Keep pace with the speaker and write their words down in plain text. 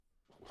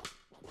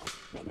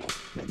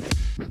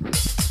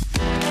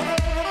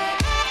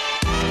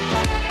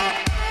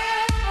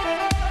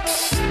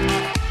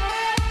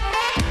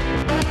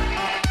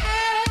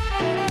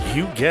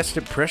You guessed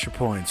it, Pressure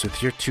Points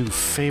with your two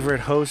favorite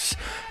hosts.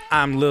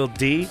 I'm Lil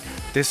D.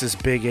 This is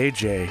Big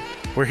AJ.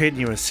 We're hitting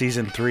you with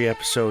Season 3,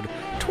 Episode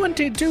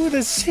 22,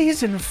 the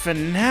season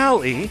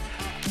finale.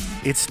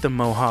 It's the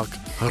Mohawk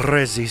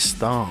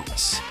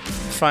Resistance.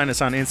 Find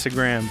us on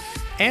Instagram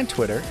and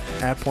Twitter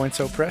at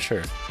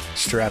PointSoPressure.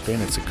 Strap in,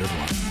 it's a good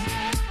one.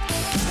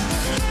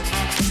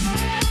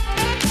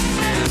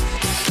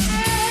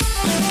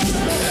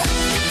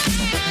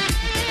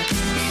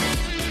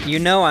 You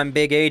know I'm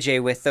Big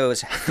AJ with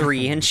those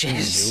 3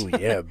 inches. Ooh,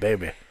 yeah,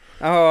 baby.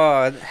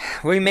 Oh,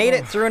 we made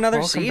it through another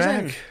Welcome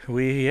season.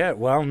 back.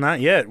 Well, not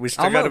yet. We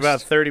still got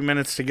about 30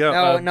 minutes to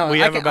go. No,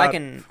 we I have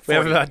can we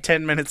have about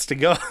 10 minutes to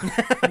go.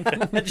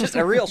 Just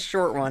a real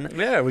short one.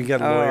 Yeah, we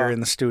got a lawyer in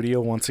the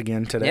studio once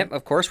again today. Yep,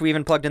 of course. We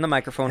even plugged in the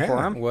microphone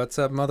for him. What's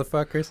up,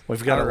 motherfuckers?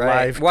 We've got All a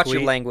right. live Watch tweet.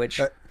 your language.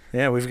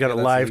 Yeah, we've got a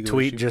that's live legal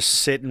tweet issue. just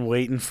sitting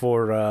waiting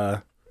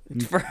for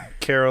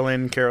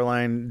Caroline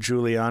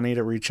Giuliani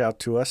to reach out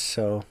to us,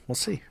 so we'll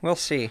see. We'll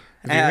see.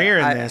 If you're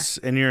hearing this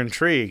and you're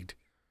intrigued,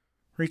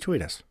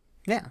 retweet us.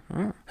 Yeah,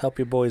 Help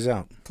your boys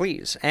out.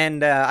 please.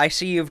 And I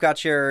see you've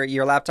got your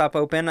laptop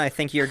open. I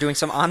think you're doing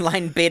some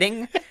online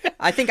bidding.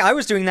 I think I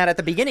was doing that at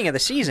the beginning of the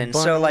season.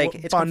 So, like,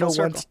 it's come Bono full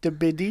circle. wants to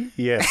biddy.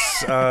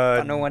 Yes.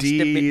 Bono wants to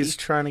biddy. D's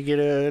trying to get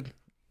an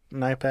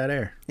iPad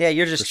Air. Yeah,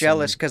 you're just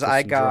jealous because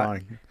I got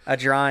drawing. a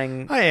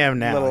drawing. I am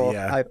now, little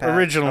yeah. iPad.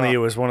 Originally, Oh. it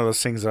was one of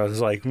those things I was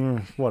like,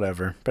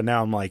 whatever. But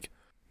now I'm like,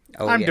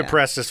 Oh, I'm yeah.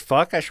 depressed as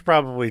fuck. I should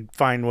probably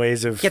find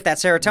ways of Get that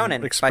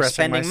serotonin by expressing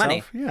spending money.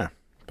 myself. Yeah,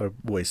 by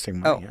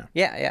wasting Oh, money.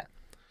 Yeah. yeah.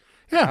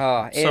 Yeah.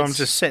 Oh, so I'm it's-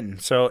 just sitting.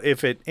 So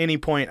if at any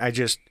point I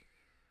just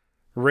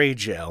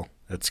rage yell,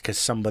 that's because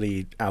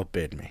somebody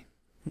outbid me.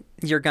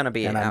 You're going to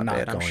be And I'm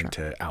outbid, not I'm going sure.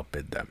 to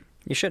outbid them.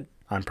 You should.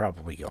 I'm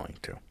probably going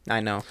to.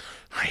 I know.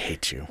 I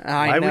hate you.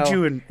 I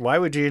know. Why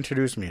would you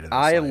introduce me to this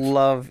I life?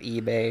 love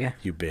eBay.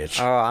 You bitch.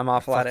 Oh, I'm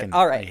awful at it. Fucking-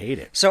 All right. I hate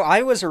it. So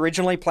I was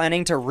originally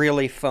planning to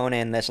really phone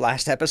in this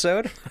last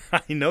episode.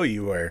 I know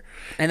you were.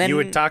 And then you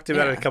had talked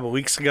about it yeah. a couple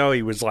weeks ago.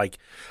 He was like,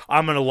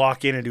 I'm going to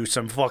lock in and do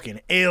some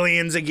fucking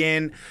aliens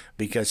again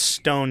because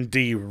Stone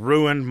D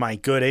ruined my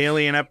good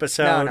alien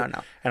episode.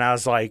 No. And I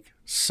was like,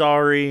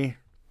 sorry,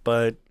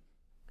 but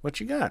what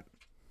you got?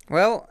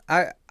 Well,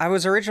 I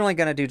was originally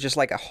going to do just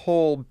like a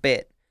whole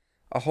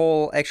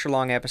extra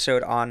long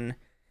episode on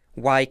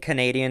why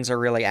Canadians are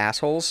really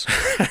assholes.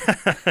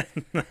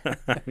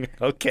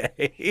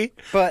 Okay.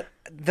 But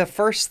the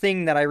first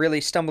thing that I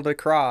really stumbled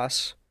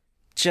across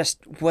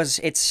just was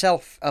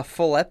itself a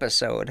full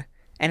episode.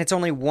 And it's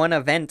only one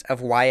event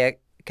of why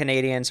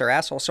Canadians are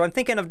assholes. So I'm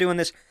thinking of doing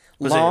this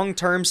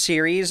long-term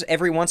series.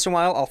 Every once in a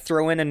while, I'll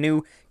throw in a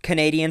new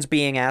Canadians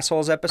being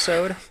assholes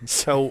episode.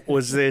 So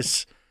was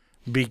this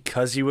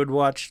because you would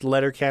watch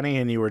Letterkenny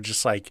and you were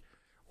just like,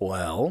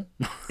 well,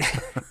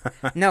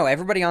 No,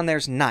 everybody on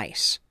there's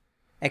nice.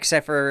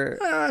 Except for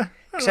I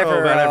don't know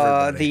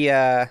about everybody.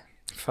 the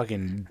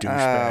Fucking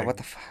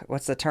douchebag.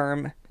 what's the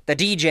term? The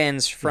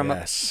D-gens from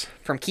Yes.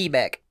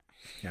 Quebec.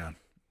 Yeah.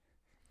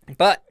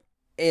 But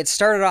it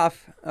started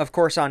off, of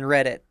course, on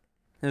Reddit.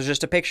 There's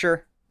just a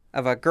picture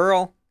of a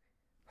girl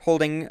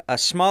holding a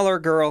smaller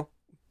girl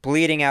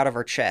bleeding out of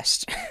her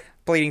chest,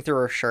 bleeding through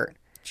her shirt.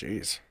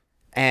 Jeez.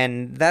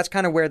 And that's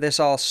kind of where this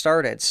all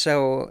started.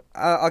 So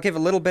I'll give a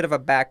little bit of a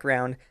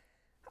background.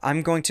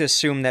 I'm going to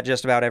assume that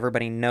just about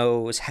everybody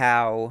knows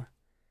how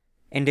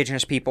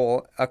Indigenous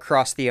people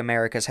across the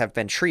Americas have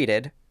been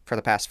treated for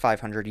the past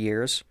 500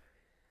 years.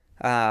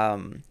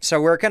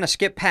 So we're going to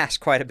skip past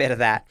quite a bit of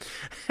that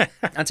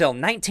until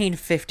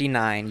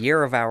 1959,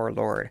 year of our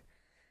Lord.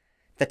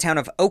 The town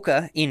of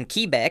Oka in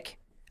Quebec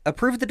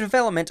approved the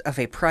development of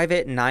a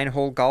private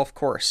 9-hole golf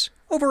course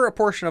over a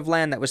portion of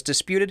land that was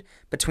disputed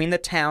between the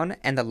town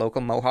and the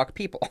local Mohawk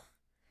people.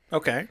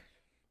 Okay.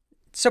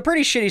 So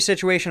pretty shitty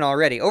situation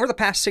already. Over the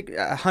past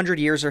 100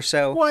 years or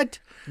so... What?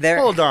 There-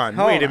 Hold on.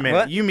 Wait a minute.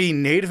 What? You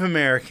mean Native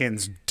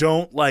Americans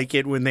don't like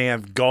it when they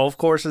have golf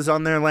courses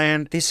on their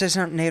land? This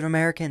isn't Native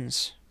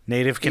Americans.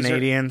 Native These are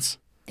Canadians?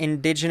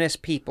 Indigenous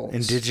peoples.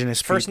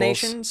 Indigenous First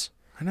peoples? Nations?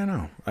 I don't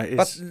know.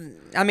 But,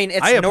 I mean,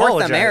 it's I North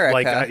apologize. America.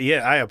 Like,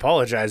 I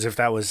apologize if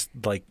that was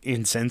like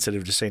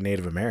insensitive to say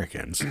Native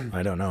Americans.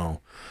 I don't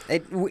know. I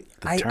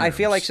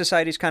feel like terms.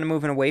 society's kind of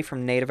moving away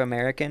from Native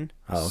American.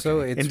 Oh, okay. So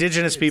it's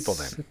Indigenous people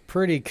it's then.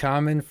 pretty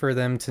common for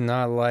them to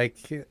not like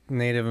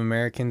Native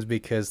Americans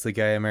because the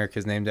guy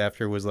America's named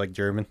after was like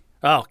German.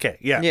 Oh, okay.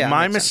 Yeah. Yeah,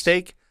 My makes sense.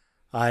 mistake.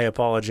 I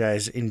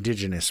apologize,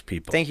 Indigenous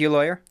people. Thank you,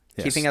 lawyer.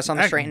 Yes. Keeping us on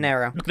the straight and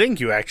narrow.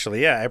 Thank you,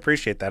 actually. Yeah, I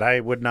appreciate that.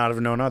 I would not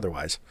have known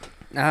otherwise.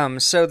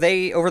 So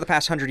they, over the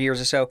past 100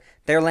 years or so,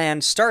 their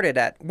land started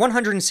at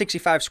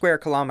 165 square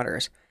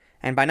kilometers,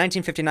 and by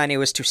 1959 it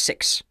was to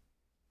 6.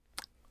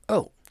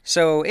 Oh.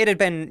 So it had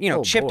been,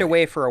 Oh, chipped boy.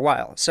 away for a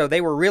while. So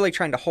they were really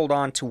trying to hold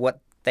on to what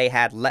they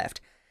had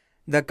left.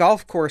 The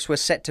golf course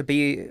was set to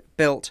be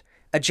built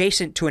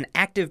adjacent to an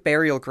active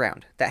burial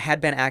ground that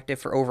had been active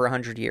for over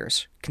 100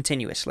 years,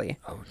 continuously.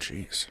 Oh,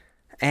 jeez.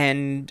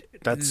 And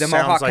That the sounds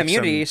Mohawk like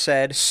community some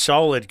said,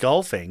 solid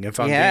golfing, if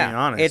I'm being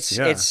honest.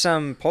 it's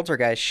some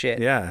poltergeist shit.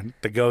 Yeah,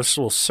 the ghosts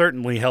will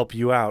certainly help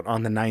you out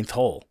on the 9th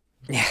hole.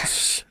 Yeah.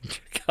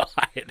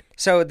 God.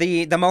 So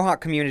the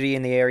Mohawk community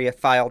in the area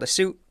filed a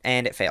suit,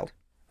 and it failed,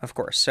 of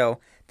course. So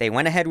they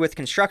went ahead with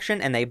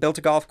construction, and they built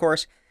a golf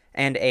course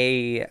and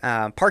a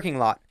parking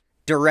lot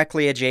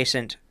directly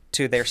adjacent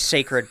to their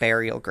sacred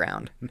burial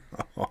ground.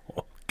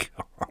 Oh,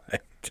 God.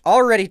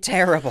 Already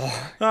terrible.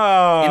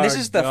 Oh, And this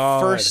is the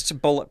God.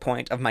 first bullet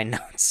point of my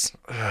notes.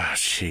 Oh,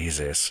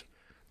 Jesus.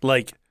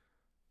 Like,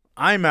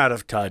 I'm out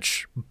of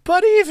touch,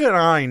 but even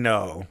I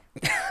know.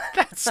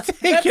 That's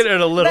taking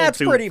it a little That's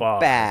too pretty far.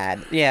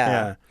 bad.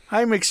 Yeah.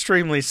 I'm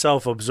extremely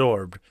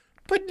self-absorbed,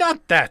 but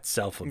not that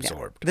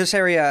self-absorbed. This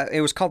area,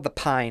 it was called the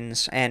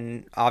Pines,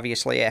 and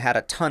obviously it had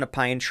a ton of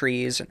pine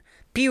trees.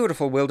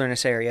 Beautiful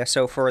wilderness area.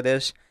 So for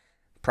this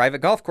private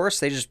golf course,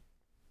 they just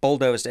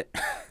bulldozed it.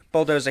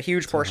 Bulldozed a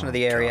huge portion of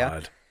the area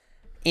God.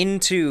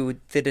 into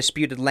the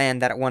disputed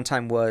land that at one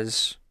time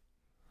was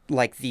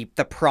like the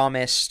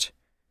promised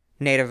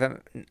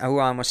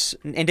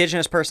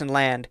indigenous person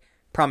land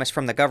promised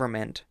from the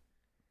government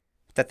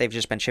that they've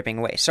just been chipping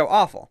away. So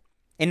awful.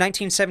 In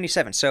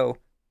 1977, so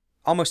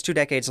almost 2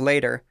 decades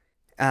later,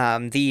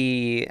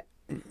 the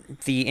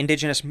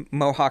indigenous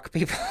Mohawk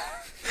people.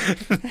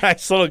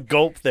 Nice little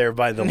gulp there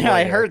by the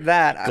I lawyer. heard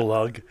that.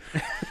 Glug.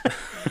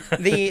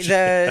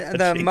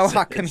 The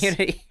Mohawk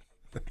community.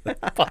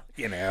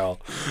 Fucking hell.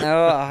 Oh,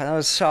 that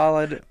was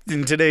solid.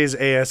 In today's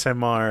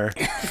ASMR.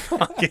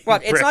 Well, it's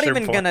not pressure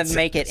even going to points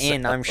make it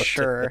in, I'm episode.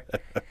 sure.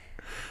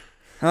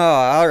 Oh,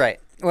 all right.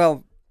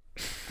 Well,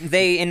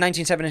 in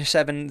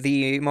 1977,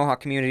 the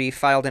Mohawk community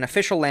filed an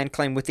official land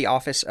claim with the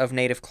Office of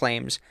Native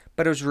Claims,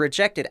 but it was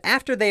rejected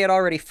after they had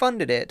already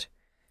funded it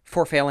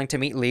for failing to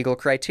meet legal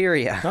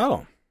criteria.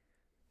 Oh.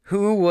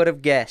 Who would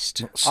have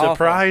guessed?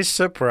 Surprise,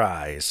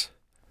 surprise.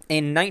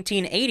 In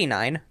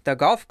 1989, the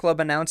golf club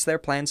announced their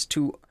plans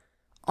to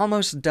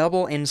almost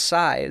double in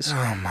size.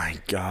 Oh, my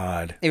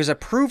God. It was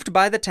approved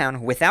by the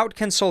town without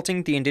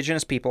consulting the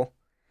indigenous people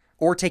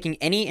or taking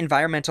any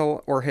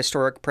environmental or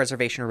historic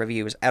preservation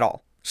reviews at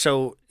all.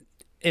 So,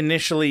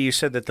 initially you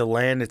said that the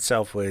land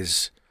itself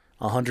was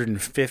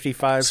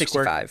 165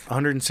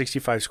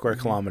 165 square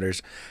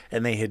kilometers,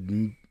 and they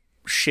had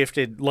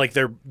shifted, like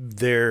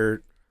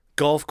their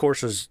golf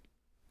course was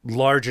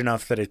large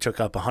enough that it took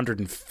up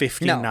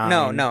 159.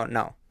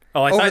 No.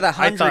 Oh, Over the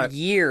 100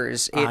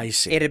 years, I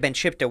see. it had been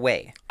chipped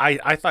away.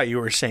 I thought you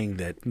were saying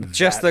that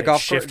Just that the had golf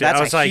course. shifted.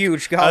 That's a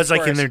huge golf course. I was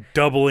like, and they're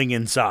doubling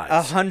in size.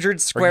 100 Are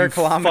square you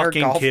kilometer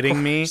fucking golf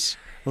kidding me? course.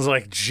 I was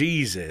like,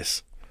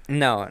 Jesus.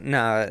 No.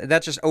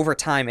 That's just over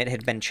time it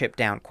had been chipped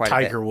down quite a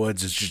bit. Tiger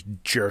Woods is just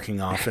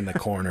jerking off in the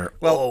corner.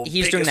 Well,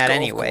 he's doing biggest that golf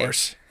anyway.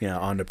 course. Yeah,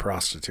 on to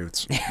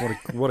prostitutes.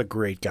 What a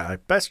great guy.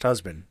 Best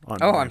husband.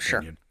 I'm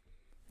sure.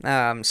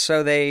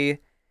 So they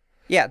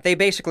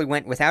basically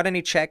went without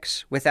any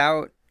checks,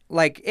 without,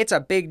 like, it's a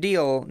big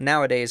deal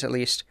nowadays, at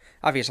least.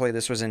 Obviously,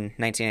 this was in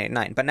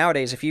 1989. But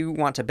nowadays, if you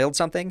want to build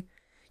something,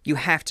 you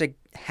have to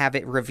have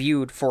it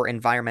reviewed for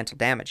environmental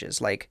damages,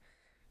 like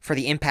for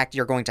the impact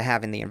you're going to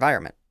have in the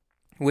environment,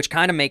 which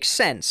kind of makes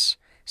sense,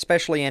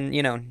 especially in,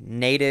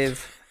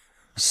 native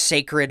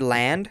sacred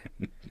land.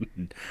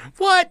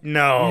 What?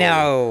 No.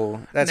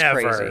 No, that's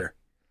Never. crazy.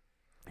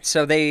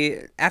 So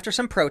after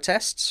some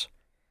protests,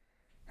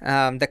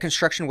 the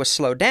construction was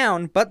slowed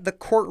down, but the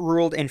court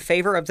ruled in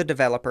favor of the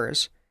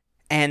developers,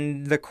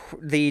 and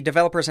the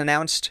developers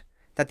announced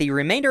that the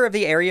remainder of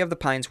the area of the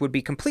Pines would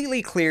be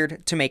completely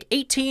cleared to make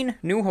 18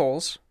 new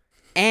holes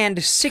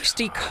and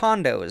 60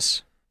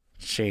 condos.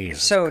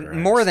 Jesus So Christ.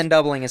 more than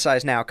doubling in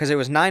size now, because it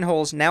was 9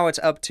 holes. Now it's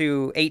up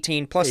to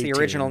 18 plus 18. the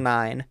original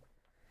 9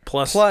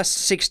 plus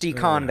 60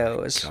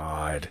 condos.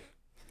 God.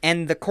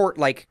 And the court,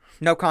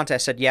 no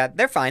contest, said, yeah,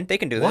 they're fine. They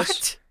can do this.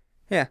 What?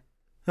 Yeah.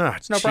 Ah,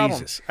 no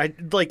problem. Jesus.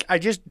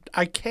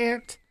 I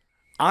can't.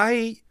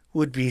 I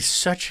would be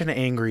such an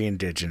angry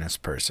indigenous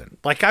person.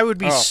 I would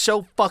be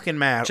so fucking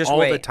mad Just all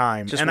wait. the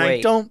time. Just and wait.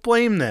 I don't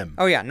blame them.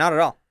 Oh, yeah, not at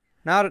all.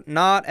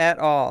 Not at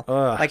all.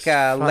 Ugh,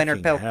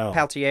 Leonard fucking hell.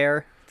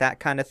 Peltier, that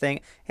kind of thing.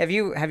 Have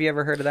you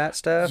ever heard of that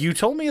stuff? You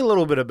told me a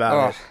little bit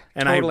about it.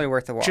 And totally I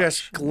worth a watch.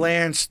 just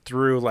glanced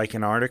through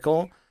an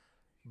article.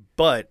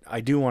 But I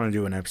do want to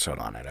do an episode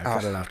on it. I've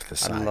got it off to the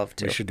side. I'd love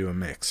to. We should do a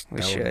mix. We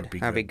That should. would be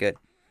That'd be good.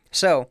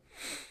 So,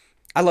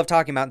 I love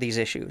talking about these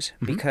issues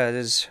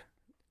because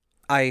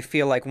I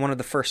feel like one of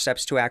the first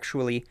steps to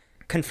actually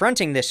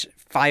confronting this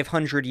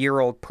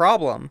 500-year-old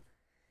problem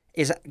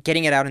is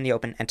getting it out in the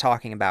open and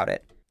talking about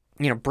it.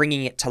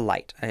 Bringing it to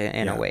light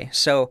in a way.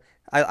 So,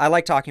 I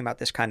like talking about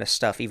this kind of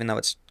stuff, even though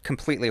it's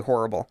completely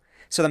horrible.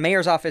 So, the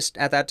mayor's office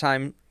at that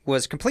time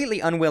was completely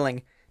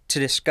unwilling to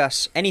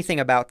discuss anything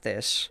about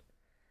this,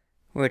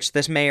 which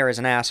this mayor is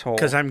an asshole.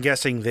 Because I'm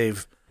guessing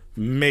they've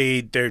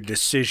made their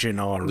decision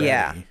already.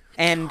 Yeah.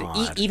 And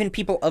God. even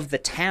people of the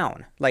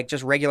town,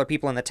 just regular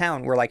people in the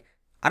town, were like,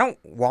 I don't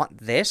want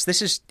this.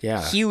 This is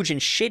huge and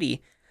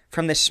shitty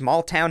from this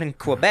small town in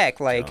Quebec.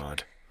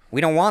 God. We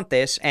don't want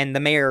this. And the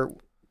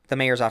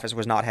mayor's office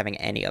was not having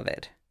any of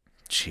it.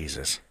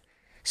 Jesus.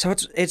 So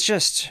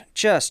it's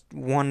just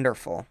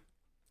wonderful.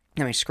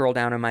 Let me scroll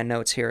down in my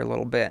notes here a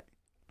little bit.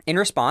 In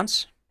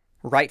response,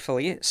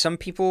 rightfully, some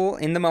people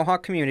in the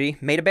Mohawk community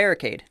made a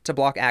barricade to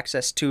block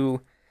access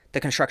to the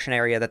construction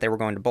area that they were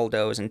going to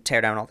bulldoze and tear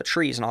down all the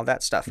trees and all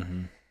that stuff.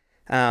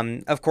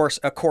 Of course,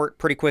 a court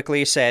pretty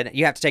quickly said,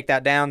 you have to take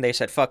that down. They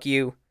said, fuck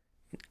you.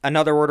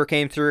 Another order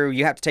came through.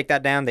 You have to take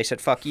that down. They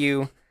said, fuck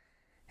you.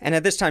 And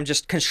at this time,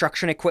 just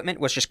construction equipment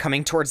was just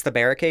coming towards the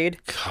barricade.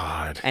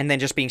 God. And then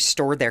just being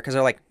stored there because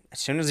they're like, as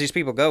soon as these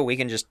people go, we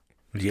can just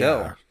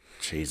go.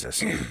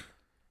 Jesus.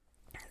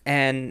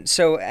 And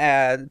so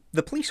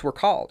the police were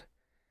called,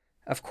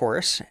 of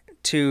course,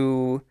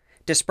 to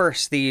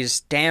disperse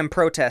these damn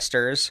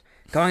protesters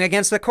going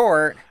against the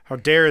court. How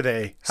dare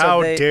they?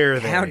 So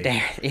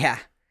yeah.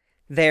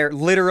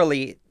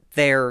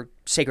 Their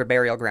sacred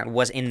burial ground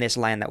was in this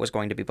land that was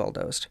going to be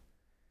bulldozed,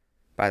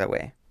 by the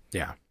way.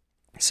 Yeah.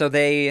 So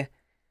they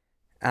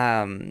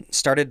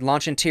started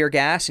launching tear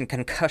gas and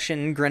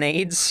concussion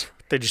grenades.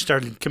 They just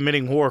started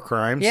committing war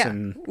crimes. Yeah.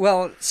 And...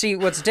 Well, see,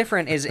 what's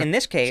different is in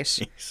this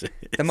case,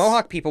 the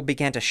Mohawk people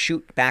began to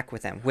shoot back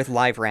with them with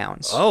live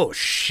rounds. Oh,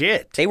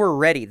 shit. They were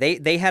ready.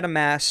 They had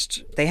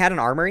amassed. They had an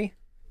armory,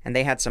 and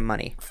they had some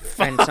money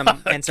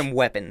and some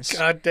weapons.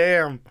 God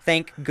damn.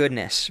 Thank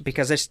goodness,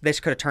 because this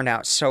could have turned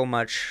out so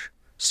much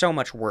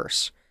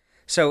worse.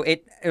 So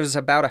it was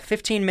about a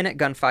 15-minute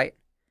gunfight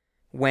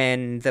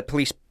when the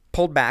police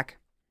pulled back.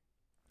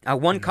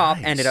 One cop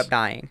ended up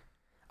dying.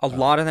 A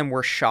lot of them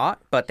were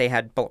shot, but they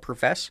had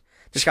bulletproof vests.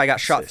 This guy got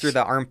shot through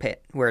the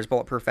armpit, where his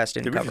bulletproof vest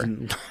didn't cover.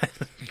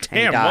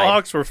 Damn,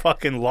 Mohawks were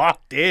fucking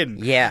locked in.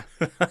 Yeah.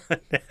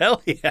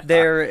 Hell yeah.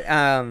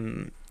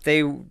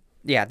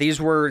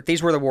 These were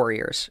the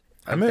warriors.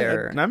 I'm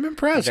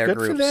impressed. Good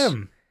groups. for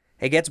them.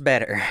 It gets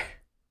better.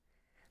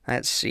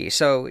 Let's see.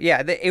 So,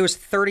 yeah, it was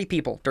 30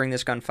 people during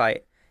this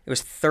gunfight. It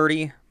was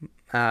 30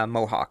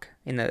 Mohawk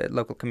in the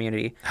local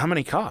community. How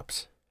many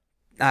cops?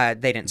 They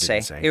didn't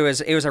say. It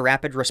was a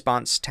rapid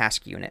response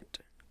task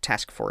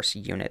force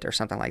unit or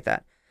something like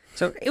that.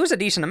 So it was a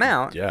decent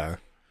amount. Yeah.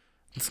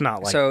 It's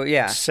not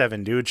like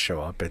 7 dudes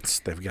show up.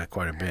 They've got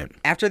quite a bit.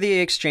 After the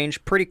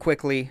exchange, pretty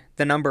quickly,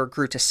 the number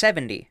grew to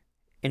 70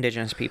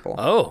 indigenous people.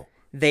 Oh.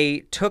 They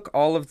took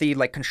all of the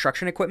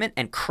construction equipment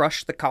and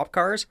crushed the cop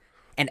cars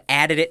and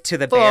added it to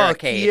the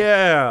barricade.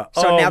 Yeah.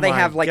 So now they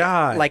have like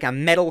a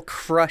metal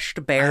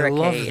crushed barricade.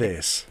 I love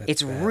this.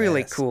 It's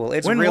really cool.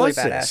 It's when really was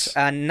badass. This?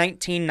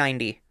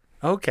 1990.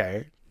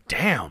 Okay.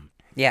 Damn.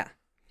 Yeah.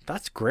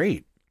 That's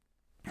great.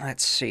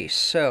 Let's see.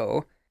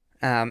 So,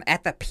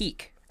 at the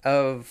peak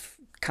of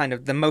kind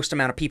of the most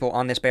amount of people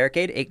on this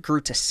barricade, it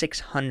grew to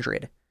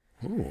 600.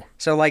 Ooh.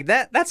 So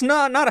that's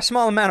not a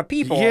small amount of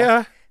people.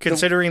 Yeah.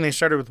 Considering they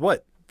started with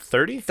what?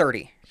 30?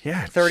 30.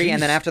 Yeah. 30, geez.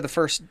 and then after the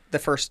first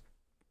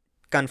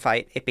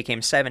gunfight, it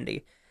became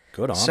 70.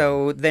 Good on.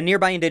 So the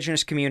nearby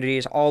indigenous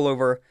communities all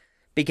over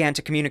began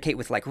to communicate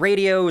with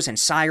radios and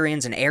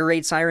sirens and air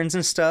raid sirens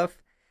and stuff.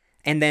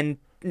 And then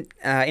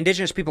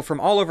indigenous people from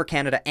all over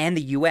Canada and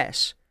the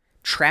U.S.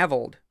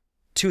 traveled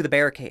to the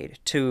barricade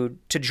to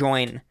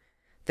join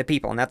the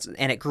people,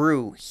 and it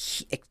grew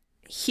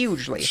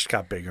hugely. It just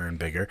got bigger and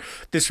bigger.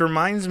 This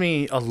reminds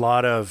me a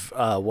lot of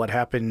what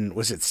happened.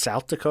 Was it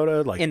South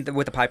Dakota?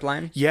 With the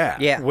pipeline?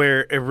 Yeah.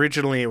 Where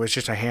originally it was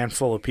just a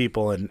handful of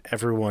people, and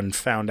everyone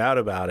found out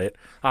about it.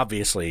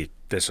 Obviously,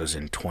 this was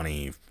in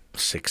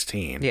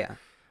 2016. Yeah.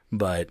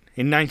 But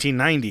in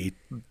 1990,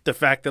 the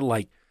fact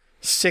that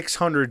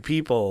 600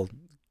 people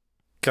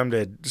come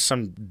to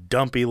some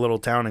dumpy little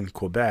town in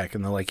Quebec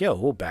and they're like, yo,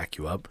 we'll back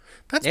you up.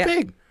 That's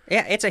big.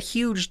 Yeah, it's a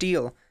huge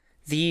deal.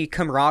 The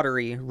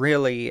camaraderie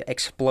really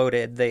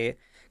exploded.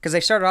 Because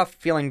they started off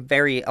feeling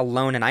very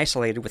alone and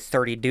isolated with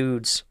 30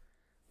 dudes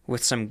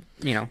with some,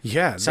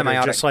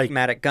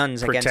 semi-automatic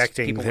guns against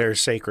protecting people. their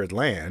sacred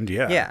land.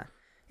 Yeah. Yeah.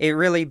 It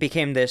really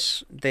became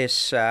it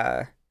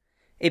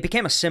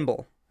became a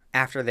symbol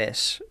after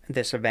this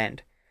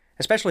event.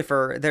 Especially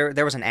for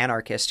there was an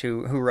anarchist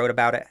who wrote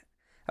about it,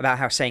 about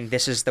how saying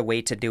this is the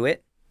way to do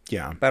it.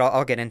 Yeah. But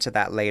I'll get into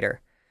that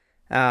later.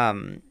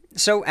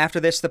 So after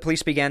this, the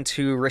police began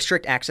to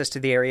restrict access to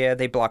the area.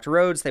 They blocked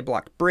roads, they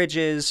blocked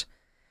bridges,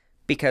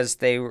 because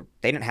they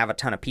didn't have a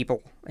ton of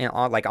people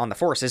on the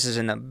force. This is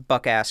in the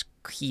buck-ass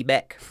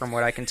Quebec, from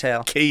what I can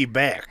tell.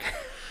 Quebec.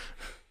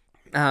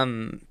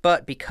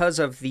 But because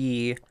of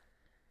the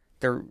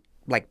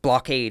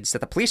blockades that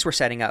the police were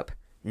setting up,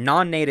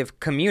 non-native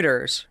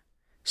commuters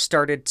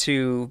started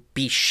to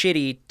be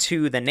shitty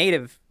to the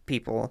native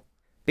people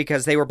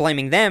because they were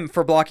blaming them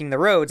for blocking the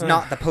roads,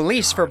 not the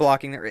police for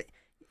blocking the.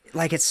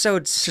 It's so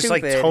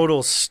stupid. Just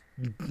total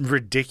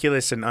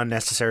ridiculous and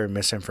unnecessary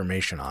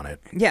misinformation on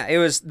it. Yeah, it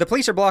was the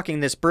police are blocking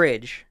this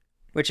bridge,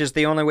 which is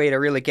the only way to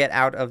really get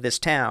out of this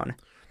town.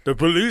 The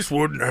police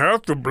wouldn't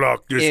have to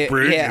block this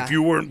bridge if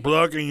you weren't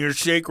blocking your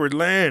sacred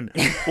land.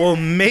 Well,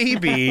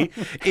 maybe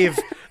if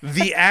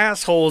the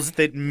assholes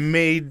that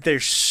made their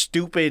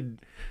stupid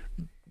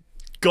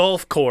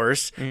golf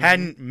course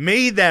hadn't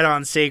made that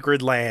on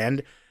sacred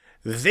land,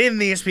 then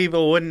these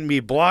people wouldn't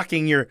be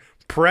blocking your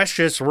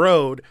precious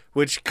road,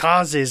 which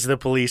causes the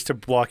police to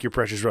block your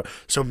precious road.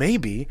 So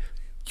maybe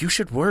you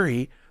should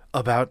worry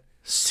about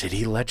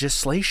city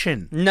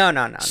legislation. No.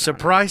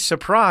 Surprise,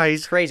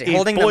 surprise. Crazy. It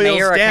Holding the boils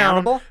mayor down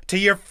accountable? to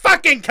your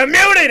fucking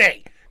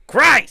community.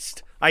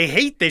 Christ. I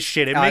hate this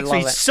shit. It makes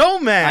me so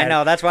mad. I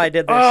know. That's why I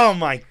did this. Oh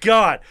my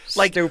God.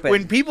 Like, Stupid.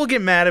 when people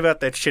get mad about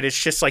that shit, it's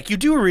just like, you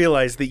do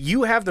realize that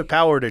you have the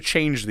power to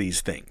change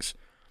these things.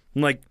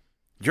 Like,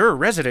 you're a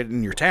resident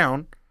in your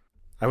town.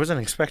 I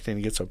wasn't expecting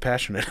to get so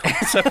passionate on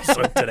this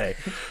episode today.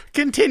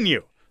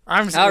 Continue.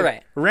 I'm just All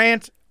right.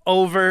 Rant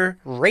over.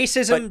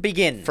 Racism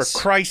begins. For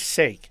Christ's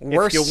sake.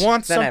 Worse if you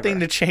want than something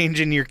ever. to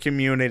change in your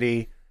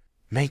community,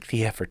 make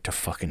the effort to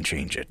fucking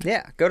change it.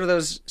 Yeah, go to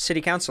those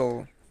city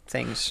council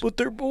things. But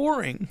they're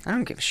boring. I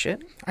don't give a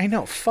shit. I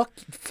know. Fuck.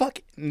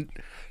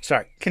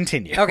 Sorry.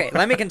 Continue. Okay,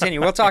 let me continue.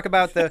 We'll talk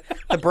about the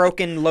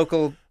broken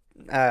local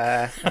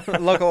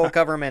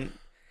government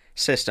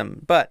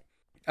system. But,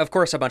 of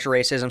course, a bunch of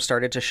racism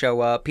started to show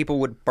up. People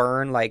would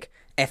burn, like,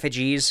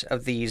 effigies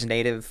of these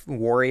native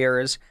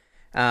warriors.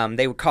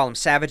 They would call them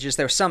savages.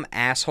 There was some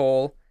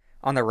asshole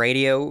on the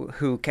radio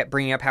who kept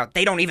bringing up how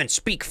they don't even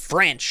speak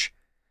French.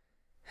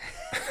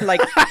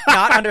 Like,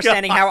 not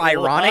understanding how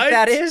ironic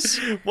that is.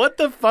 What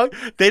the fuck?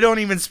 They don't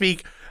even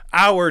speak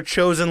our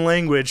chosen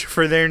language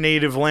for their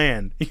native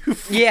land. You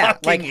Yeah,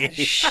 fucking like idiot.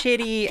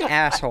 shitty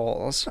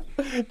assholes.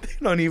 They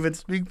don't even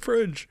speak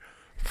French.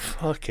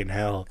 Fucking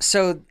hell.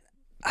 So,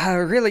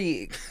 a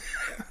really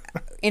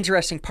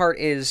interesting part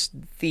is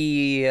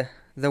the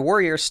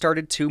warriors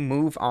started to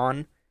move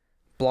on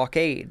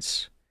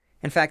blockades.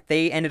 In fact,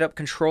 they ended up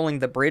controlling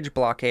the bridge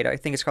blockade. I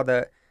think it's called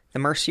the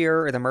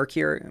Mercier or the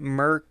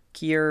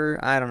Mercure.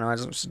 I don't know. I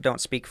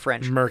don't speak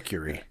French.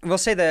 Mercury. We'll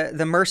say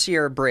the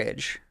Mercier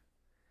Bridge.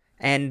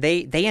 And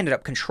they ended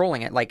up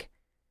controlling it, like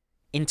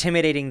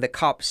intimidating the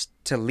cops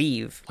to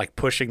leave. Like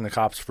pushing the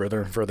cops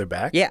further and further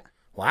back? Yeah.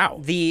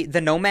 Wow. The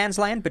no man's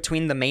land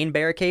between the main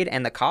barricade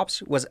and the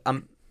cops was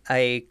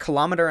a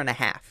kilometer and a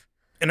half.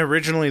 And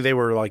originally they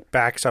were like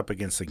backs up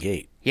against the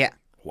gate. Yeah.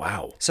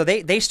 Wow. So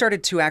they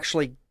started to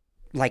actually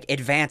like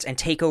advance and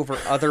take over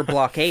other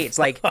blockades.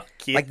 Like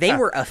yeah. like they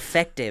were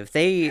effective.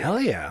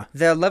 Hell yeah.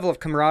 The level of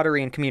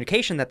camaraderie and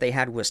communication that they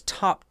had was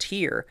top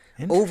tier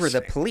over the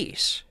Interesting.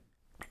 police.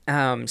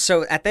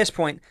 So at this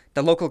point,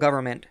 the local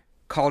government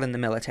called in the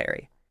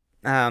military.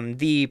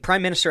 The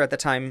prime minister at the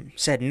time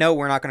said, no,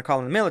 we're not going to call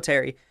in the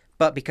military.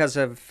 But because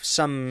of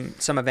some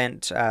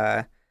event,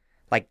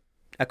 like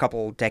a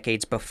couple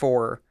decades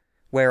before,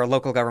 where a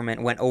local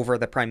government went over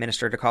the prime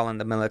minister to call in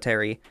the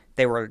military,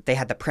 they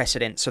had the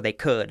precedent, so they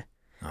could.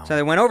 Oh. So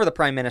they went over the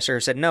prime minister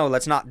and said, no,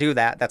 let's not do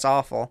that. That's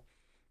awful.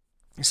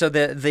 So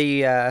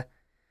the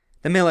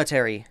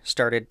military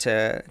started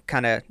to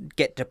kind of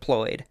get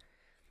deployed.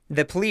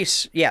 The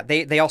police, yeah,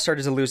 they all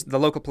started to lose. The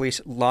local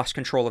police lost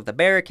control of the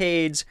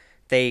barricades.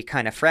 They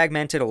kind of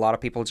fragmented. A lot of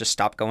people just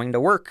stopped going to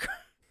work,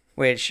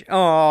 which,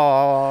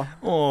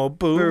 oh,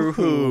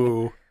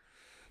 boo-hoo.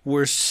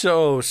 We're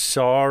so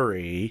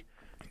sorry.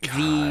 God.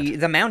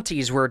 The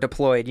Mounties were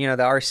deployed, the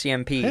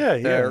RCMP.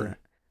 Yeah.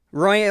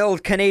 Royal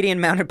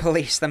Canadian Mounted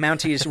Police, the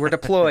Mounties were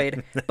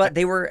deployed, but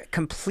they were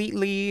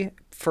completely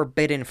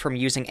forbidden from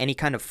using any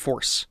kind of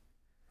force.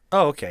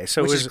 Oh, okay.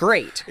 So which is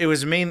great. It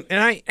was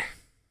and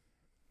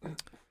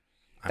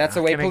that's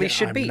the way police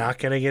should be. I'm not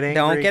going to get angry.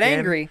 Don't get again,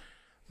 angry.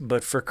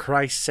 But for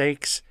Christ's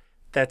sakes,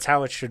 that's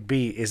how it should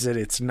be. Is that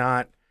it's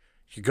not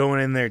you're going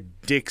in there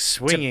dick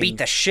swinging to beat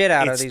the shit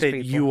out of these people.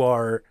 It's that you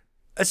are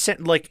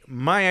like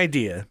my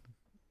idea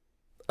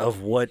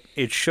of what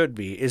it should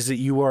be is that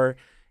you are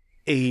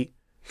a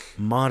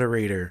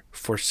moderator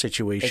for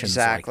situations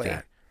like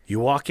that. You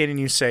walk in and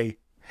you say,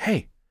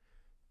 hey,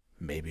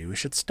 maybe we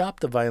should stop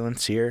the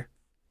violence here.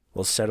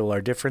 We'll settle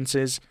our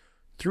differences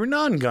through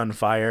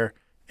non-gunfire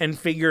and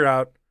figure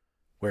out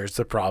where's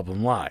the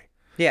problem lie.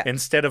 Yeah.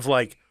 Instead of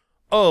like,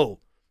 oh,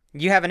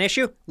 you have an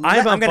issue?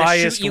 I'm going to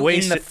biased, shoot you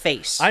in the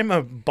face. I'm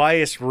a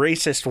biased,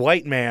 racist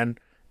white man.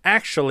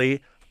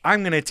 Actually,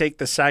 I'm going to take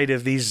the side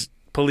of these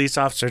police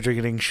officers are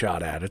getting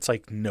shot at. It's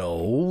like,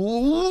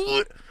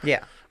 no.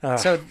 Yeah.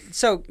 So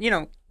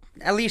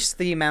at least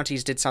the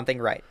Mounties did something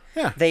right.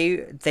 Yeah.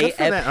 They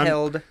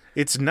upheld.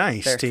 It's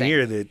nice to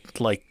hear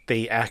that, like,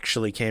 they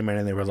actually came in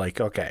and they were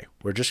like, okay,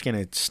 we're just going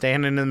to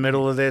stand in the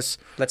middle of this.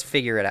 Let's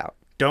figure it out.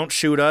 Don't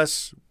shoot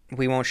us.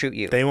 We won't shoot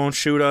you. They won't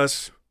shoot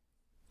us.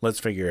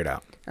 Let's figure it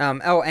out.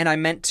 And I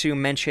meant to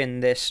mention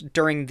this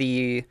during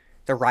the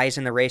rise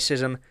in the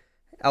racism.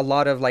 A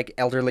lot of like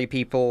elderly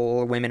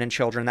people, women and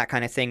children, that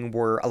kind of thing,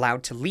 were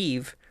allowed to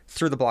leave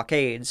through the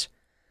blockades.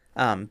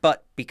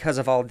 But because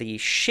of all the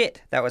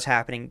shit that was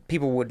happening,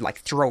 people would like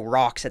throw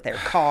rocks at their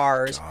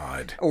cars.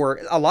 God.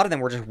 Or a lot of them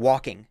were just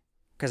walking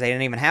because they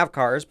didn't even have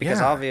cars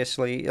because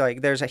obviously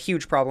like there's a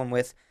huge problem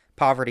with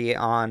poverty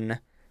on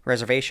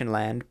reservation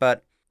land.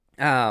 But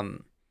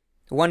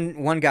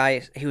one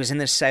guy who was in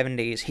the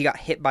 70s, he got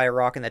hit by a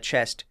rock in the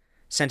chest,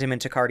 sent him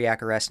into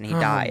cardiac arrest, and he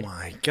died. Oh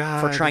my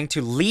God. For trying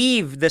to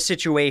leave the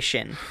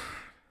situation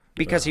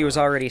because he was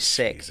already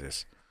sick.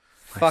 Jesus.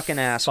 Fucking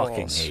assholes.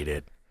 Fucking hate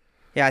it.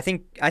 Yeah, I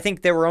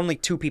think there were only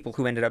 2 people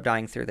who ended up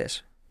dying through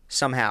this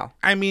somehow.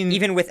 I mean,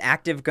 Even with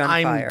active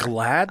gunfire. I'm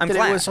glad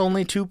it was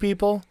only 2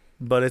 people,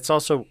 but it's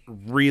also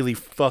really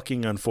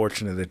fucking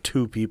unfortunate that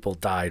 2 people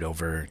died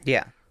over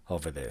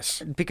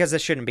this. Because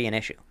this shouldn't be an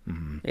issue.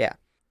 Mm-hmm. Yeah.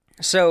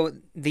 So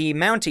the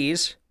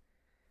Mounties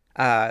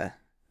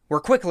were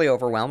quickly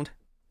overwhelmed.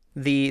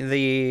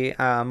 The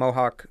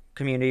Mohawk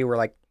community were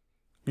like,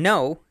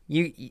 no,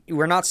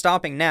 we're not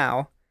stopping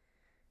now.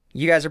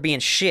 You guys are being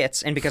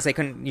shits, and because they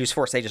couldn't use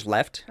force, they just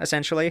left,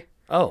 essentially.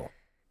 Oh.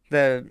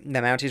 The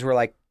Mounties were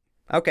like,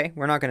 okay,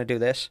 we're not going to do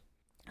this.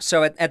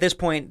 So at this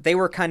point, they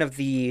were kind of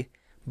the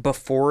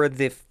before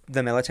the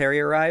military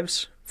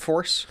arrives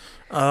force.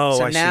 Oh,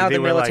 so I see. now They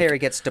the were military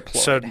like, gets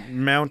deployed. So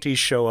Mounties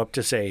show up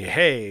to say,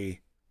 hey,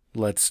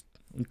 let's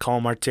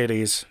calm our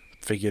titties,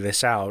 figure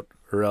this out,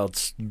 or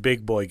else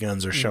big boy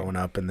guns are showing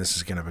up, and this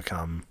is going to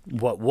become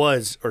what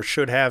was or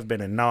should have been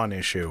a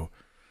non-issue,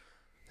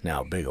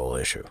 now a big old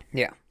issue.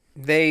 Yeah.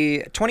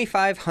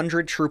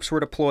 2,500 troops were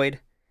deployed.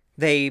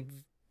 They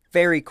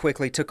very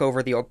quickly took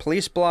over the old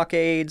police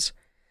blockades.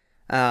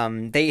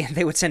 They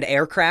would send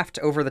aircraft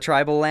over the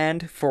tribal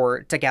land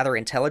to gather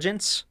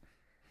intelligence.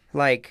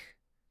 Like,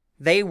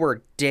 they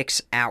were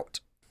dicks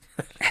out.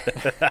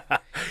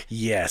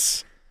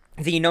 Yes.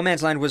 The no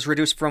man's land was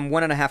reduced from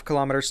 1.5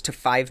 kilometers to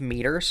 5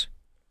 meters.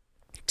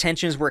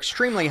 Tensions were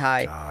extremely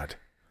high. God.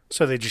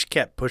 So they just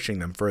kept pushing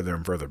them further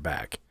and further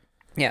back.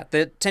 Yeah,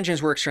 the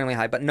tensions were extremely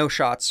high, but no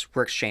shots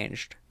were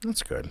exchanged.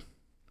 That's good.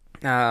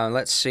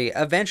 Let's see.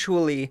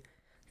 Eventually,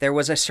 there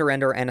was a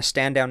surrender and a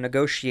stand-down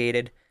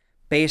negotiated,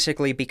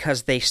 basically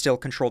because they still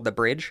controlled the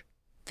bridge.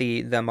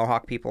 The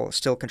Mohawk people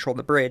still controlled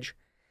the bridge,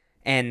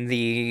 and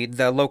the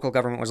local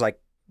government was like,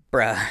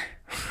 bruh,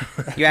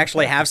 you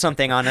actually have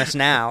something on us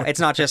now. It's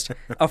not just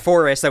a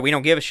forest that we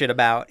don't give a shit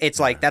about. It's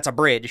like, that's a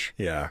bridge.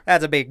 Yeah.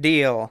 That's a big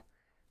deal.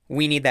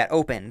 We need that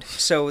opened.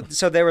 So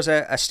there was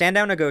a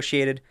stand-down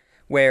negotiated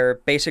where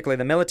basically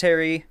the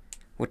military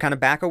would kind of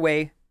back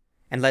away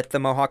and let the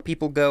Mohawk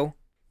people go,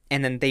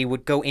 and then they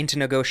would go into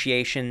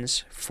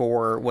negotiations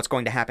for what's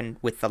going to happen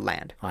with the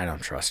land. I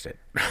don't trust it.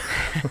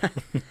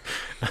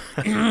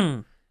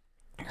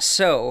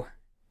 So,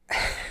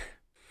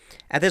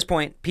 at this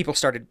point, people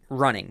started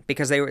running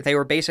because they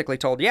were basically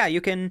told, yeah, you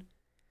can,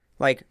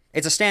 like,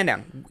 it's a stand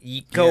down.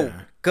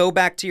 Go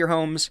back to your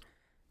homes,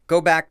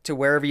 go back to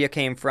wherever you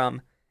came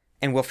from,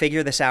 and we'll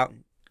figure this out.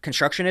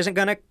 Construction isn't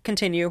going to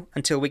continue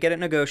until we get it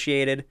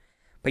negotiated,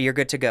 but you're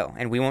good to go,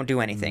 and we won't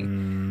do anything.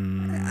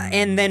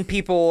 And then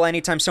people,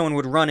 anytime someone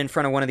would run in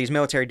front of one of these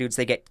military dudes,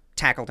 they get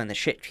tackled and the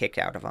shit kicked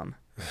out of them.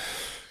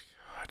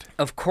 God.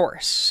 Of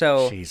course.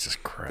 So Jesus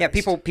Christ. Yeah,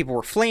 people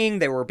were fleeing.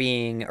 They were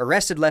being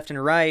arrested left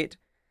and right.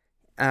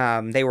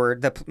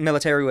 The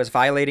military was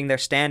violating their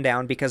stand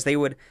down because they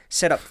would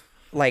set up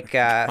like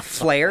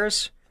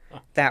flares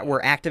that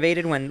were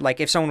activated when, like,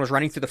 if someone was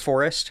running through the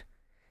forest,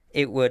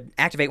 it would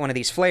activate one of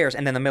these flares,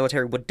 and then the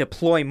military would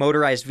deploy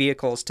motorized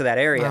vehicles to that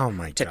area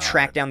to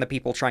track down the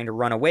people trying to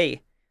run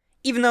away.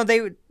 Even though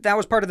that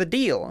was part of the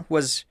deal,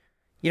 was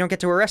you don't get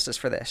to arrest us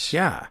for this.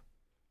 Yeah.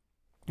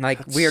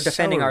 Like, we are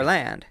defending our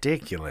land.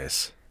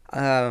 Ridiculous.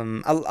 A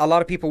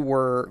lot of people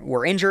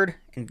were injured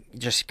and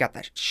just got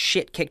the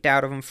shit kicked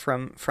out of them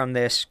from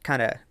this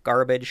kind of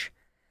garbage.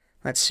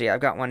 Let's see,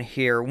 I've got one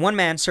here. One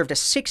man served a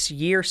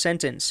 6-year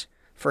sentence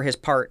for his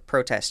part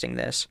protesting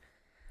this.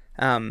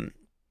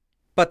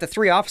 But the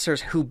 3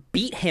 officers who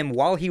beat him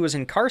while he was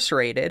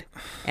incarcerated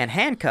and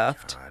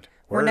handcuffed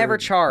were never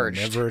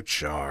charged. Never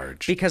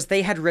charged. Because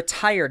they had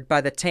retired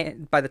by the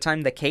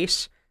time the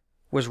case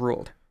was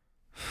ruled.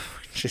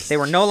 They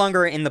were no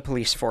longer in the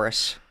police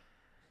force.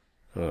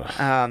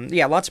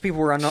 Lots of people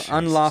were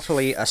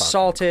unlawfully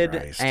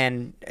assaulted,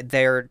 and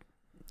there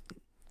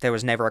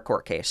was never a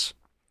court case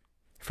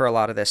for a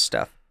lot of this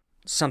stuff.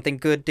 Something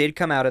good did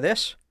come out of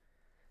this.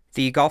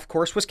 The golf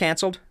course was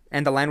canceled,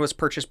 and the land was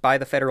purchased by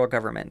the federal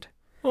government.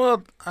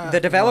 Well, the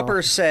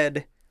developers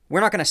said,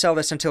 we're not going to sell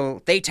this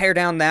until they tear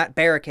down that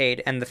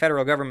barricade, and the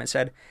federal government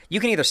said,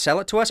 you can either sell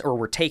it to us or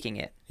we're taking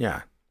it.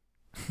 Yeah.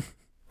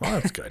 Well,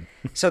 that's good.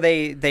 So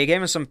they gave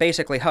him some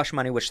basically hush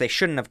money, which they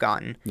shouldn't have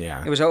gotten.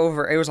 Yeah. It was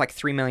like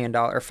 $3 million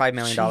or $5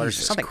 million,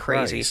 something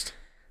crazy.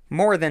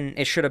 More than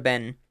it should have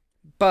been.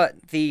 But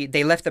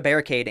they left the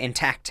barricade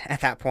intact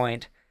at that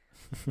point.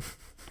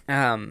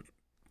 And,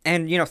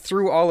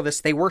 through all of this,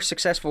 they were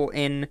successful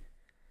in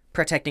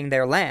protecting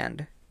their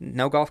land.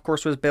 No golf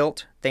course was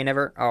built. They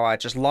never... Oh, it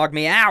just logged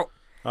me out!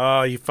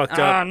 Oh, you fucked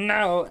up. Oh,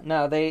 no.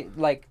 No, they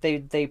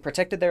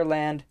protected their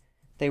land.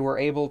 They were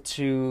able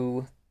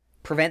to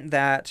prevent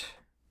that,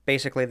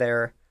 basically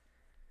their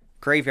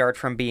graveyard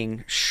from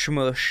being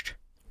schmooshed.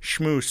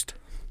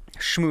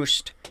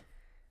 Schmooshed.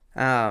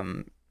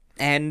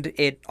 And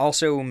it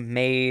also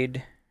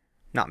it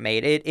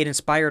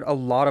inspired a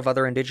lot of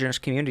other indigenous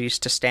communities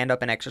to stand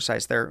up and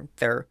exercise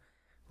their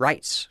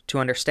rights, to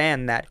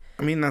understand that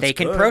they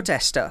can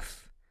protest stuff.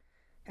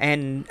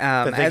 And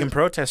that they can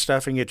protest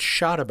stuff and get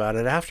shot about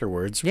it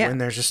afterwards when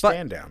there's a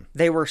stand down.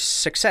 They were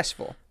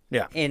successful.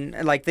 Yeah. In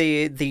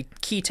the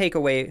key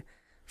takeaway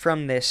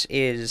from this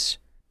is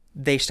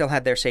they still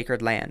had their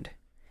sacred land.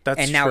 That's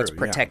and now true, it's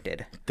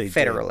protected They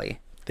federally.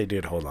 They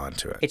did hold on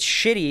to it. It's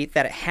shitty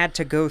that it had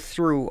to go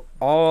through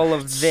all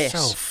of this.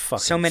 So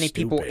fucking so many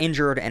people stupid.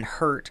 injured and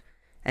hurt,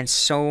 and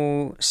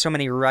so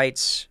many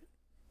rights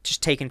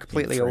just taken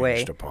completely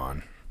away Infringed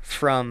upon.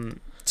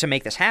 to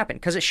make this happen,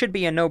 because it should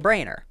be a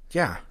no-brainer.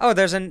 Yeah. Oh,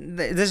 there's a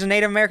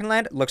Native American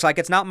land. Looks like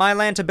it's not my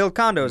land to build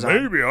condos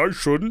on. Maybe I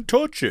shouldn't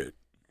touch it.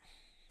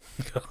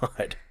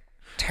 God.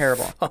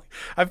 Terrible.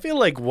 I feel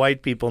like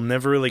white people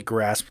never really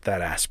grasped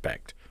that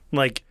aspect.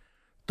 Like,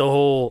 the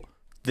whole,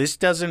 this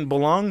doesn't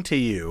belong to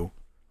you.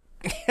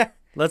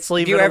 Let's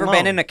leave it alone. Have you ever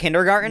been in a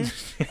kindergarten?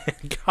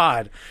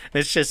 God.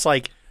 It's just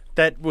like,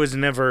 they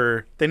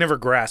never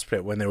grasped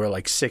it when they were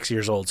like 6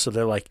 years old. So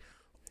they're like,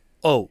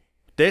 oh,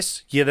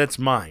 this? Yeah, that's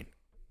mine.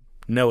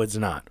 No, it's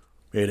not.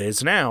 It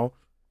is now.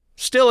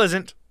 Still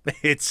isn't.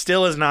 It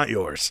still is not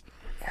yours.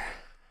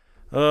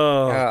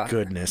 Oh,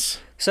 goodness.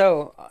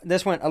 So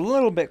this went a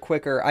little bit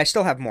quicker. I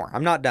still have more.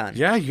 I'm not done.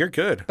 Yeah, you're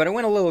good. But it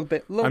went a little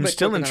bit. I'm bit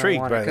still quicker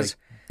intrigued than I by wanted, the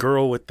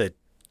girl with the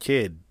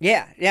kid.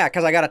 Yeah,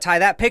 because I got to tie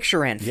that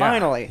picture in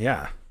finally.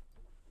 Yeah.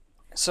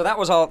 So that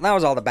was all. That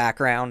was all the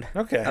background.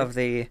 Okay. Of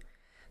the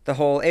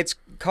whole. It's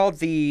called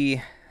the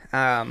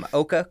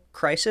Oka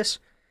Crisis,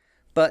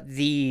 but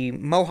the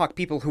Mohawk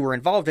people who were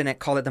involved in it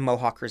called it the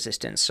Mohawk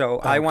Resistance. So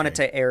I wanted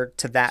to err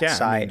to that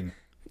side. I mean,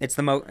 it's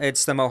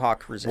the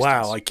Mohawk Resistance.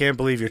 Wow, I can't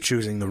believe you're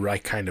choosing the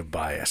right kind of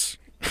bias.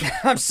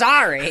 I'm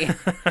sorry.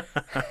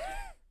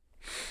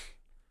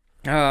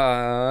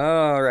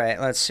 All right,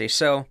 let's see.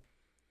 So,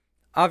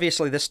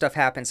 obviously, this stuff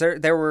happens.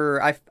 There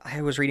were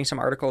I was reading some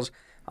articles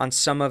on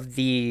some of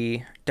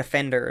the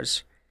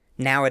defenders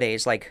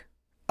nowadays, like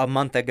a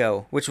month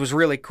ago, which was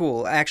really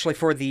cool. Actually,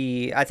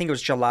 I think it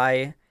was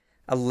July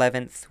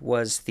 11th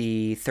was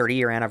the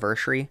 30-year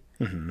anniversary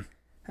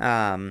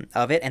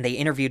of it, and they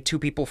interviewed two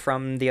people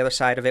from the other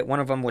side of it. One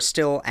of them was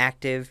still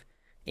active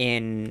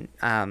in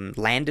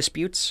land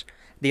disputes.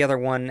 The other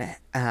one,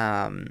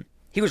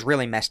 he was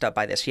really messed up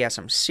by this. He has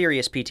some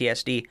serious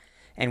PTSD.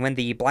 And when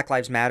the Black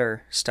Lives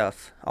Matter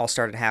stuff all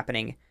started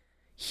happening,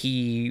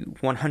 he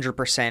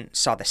 100%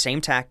 saw the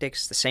same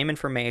tactics, the same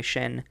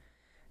information,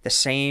 the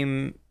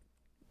same...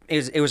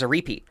 It was a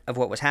repeat of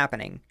what was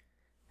happening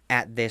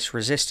at this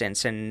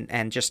resistance.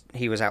 And just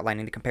he was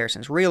outlining the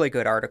comparisons. Really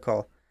good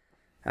article.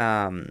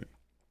 So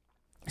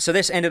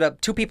this ended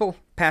up... 2 people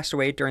passed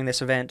away during this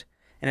event.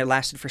 And it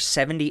lasted for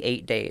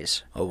 78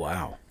 days. Oh,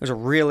 wow. It was a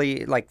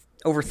really,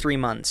 over 3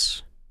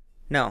 months.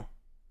 No,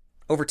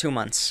 over 2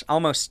 months.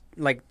 Almost,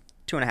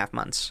 2.5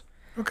 months.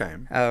 Okay.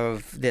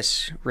 Of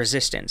this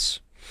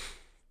resistance.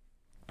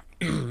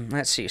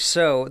 Let's see.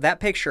 So, in that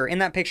picture,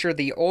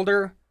 the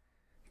older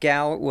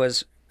gal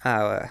was,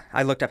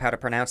 I looked up how to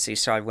pronounce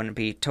these so I wouldn't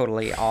be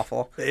totally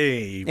awful.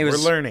 Hey, we're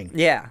learning.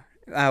 Yeah.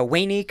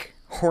 Waynique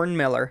Horn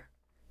Miller.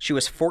 She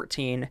was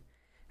 14.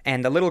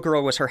 And the little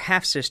girl was her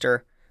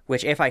half-sister,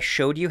 which if I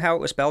showed you how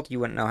it was spelled, you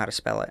wouldn't know how to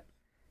spell it.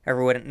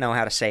 Or wouldn't know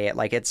how to say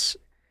it. It's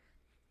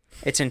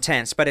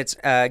intense, but it's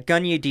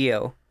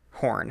Gunyedio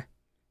Horn.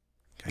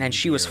 And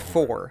she was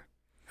 4.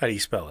 How do you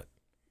spell it?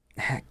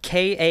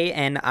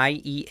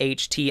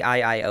 Kaniehtii.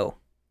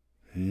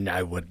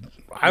 I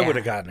would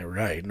have gotten it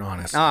right,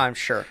 honestly. Oh, I'm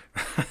sure.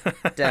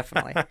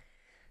 Definitely.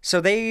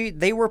 So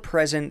they were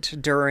present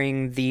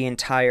during the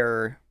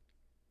entire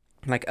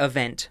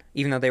event,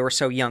 even though they were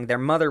so young. Their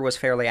mother was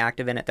fairly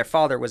active in it. Their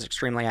father was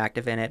extremely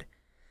active in it.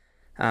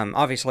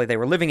 Obviously, they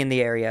were living in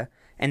the area,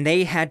 and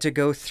they had to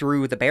go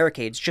through the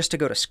barricades just to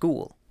go to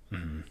school.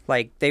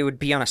 Mm-hmm. They would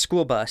be on a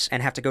school bus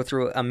and have to go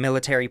through a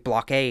military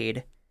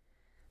blockade,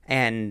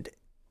 and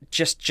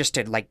just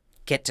to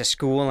get to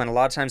school. And a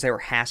lot of times they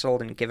were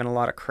hassled and given a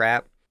lot of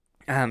crap.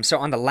 So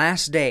on the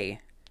last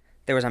day,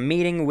 there was a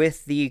meeting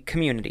with the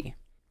community,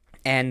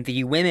 and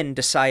the women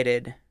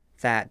decided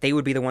that they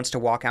would be the ones to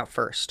walk out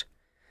first.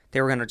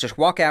 They were going to just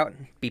walk out,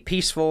 be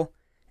peaceful,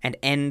 and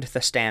end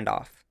the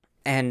standoff.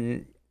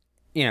 And,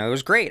 it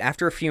was great.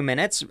 After a few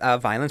minutes,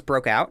 violence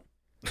broke out,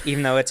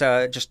 even though it's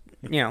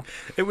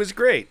It was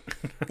great.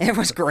 It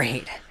was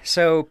great.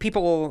 So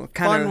people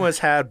Fun was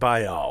had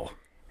by all.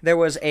 There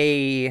was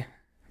a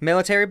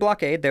military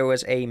blockade. There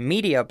was a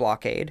media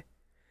blockade.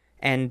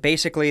 And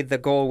basically the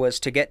goal was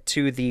to get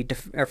to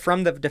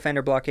from the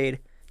defender blockade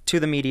to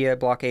the media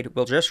blockade.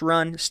 We'll just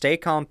run, stay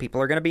calm.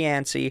 People are going to be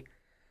antsy.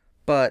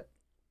 But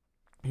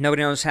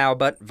nobody knows how,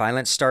 but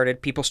violence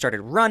started. People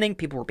started running.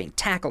 People were being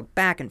tackled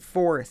back and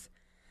forth.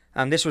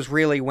 This was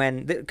really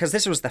because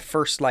this was the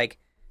first,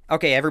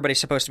 okay, everybody's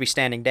supposed to be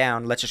standing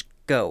down. Let's just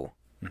go.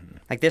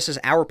 Mm-hmm. This is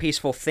our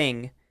peaceful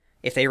thing.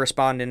 If they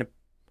respond in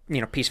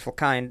a peaceful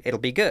kind, it'll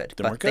be good.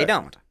 Then but they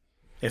don't.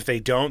 If they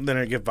don't, then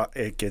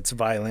it gets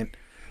violent.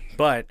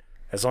 But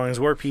as long as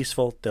we're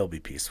peaceful, they'll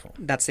be peaceful.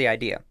 That's the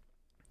idea.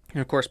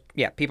 And of course,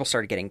 yeah, people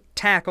started getting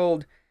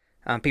tackled.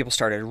 People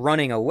started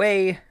running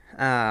away.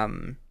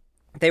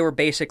 They were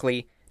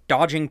basically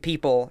dodging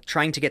people,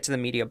 trying to get to the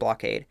media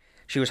blockade.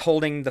 She was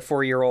holding the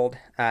 4-year-old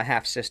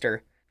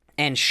half-sister,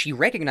 and she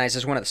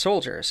recognizes one of the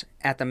soldiers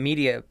at the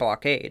media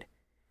blockade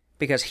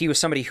because he was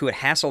somebody who had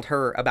hassled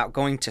her about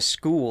going to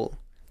school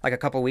like a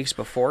couple weeks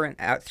before, and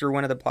out through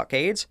one of the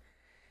blockades.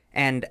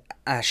 And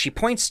she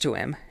points to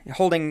him,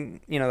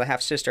 holding, the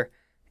half-sister,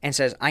 and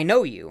says, "I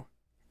know you."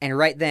 And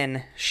right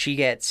then, she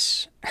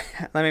gets...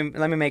 let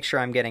me make sure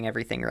I'm getting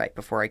everything right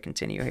before I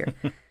continue here.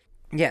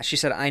 Yeah, she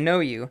said, "I know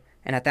you."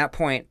 And at that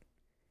point,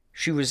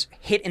 she was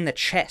hit in the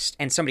chest,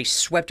 and somebody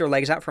swept her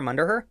legs out from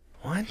under her.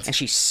 What? And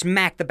she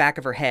smacked the back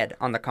of her head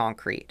on the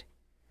concrete.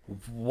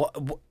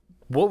 What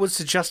was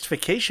the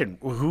justification?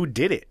 Who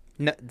did it?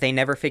 No, they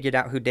never figured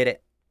out who did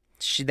it.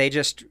 She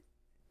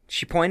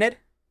pointed,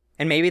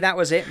 and maybe that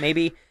was it.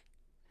 Maybe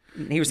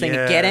he was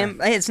thinking, get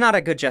him. It's not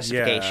a good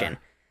justification. Yeah.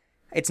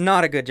 It's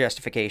not a good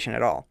justification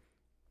at all.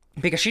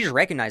 Because she just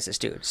recognized this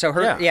dude. So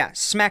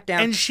smacked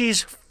down. And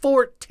she's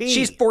 14.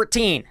 She's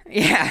 14.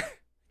 Yeah.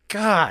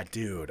 God,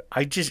 dude.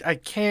 I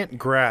can't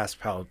grasp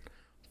how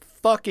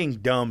fucking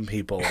dumb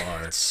people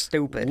are.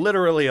 Stupid.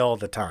 Literally all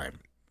the time.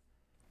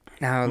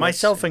 Now,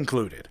 myself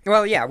included.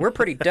 Well, yeah, we're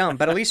pretty dumb,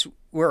 but at least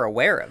we're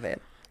aware of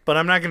it. But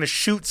I'm not going to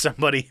shoot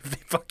somebody if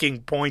they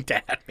fucking point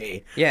at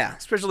me. Yeah.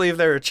 Especially if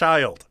they're a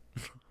child.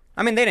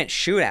 I mean, they didn't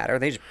shoot at her.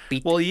 They just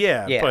beat Well,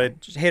 but...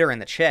 just hit her in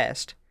the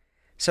chest.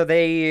 So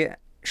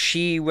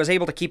she was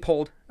able to keep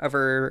hold of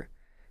her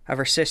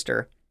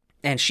sister,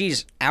 and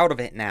she's out of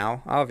it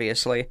now,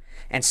 obviously.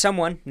 And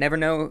someone,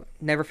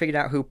 never figured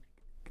out who,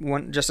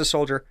 just a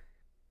soldier,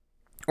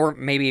 or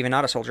maybe even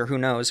not a soldier, who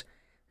knows,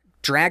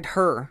 dragged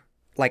her,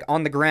 like,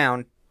 on the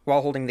ground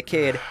while holding the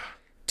kid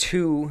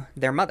to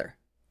their mother,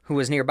 who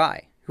was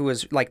nearby, who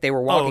was, like, they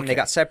were walking, they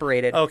got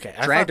separated,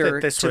 dragged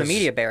her to the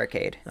media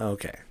barricade.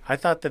 Okay. I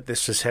thought that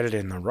this was headed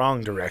in the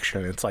wrong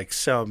direction. It's like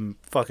some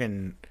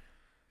fucking,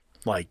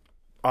 like,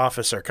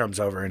 officer comes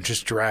over and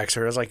just drags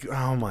her. I was like,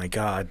 oh my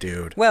God,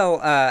 dude. Well,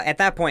 at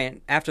that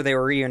point, after they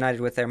were reunited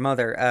with their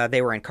mother,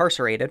 they were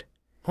incarcerated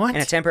in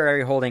a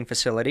temporary holding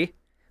facility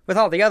with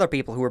all the other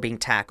people who were being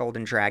tackled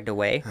and dragged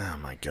away. Oh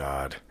my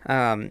God.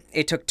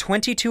 It took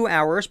 22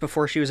 hours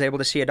before she was able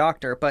to see a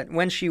doctor, but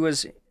when she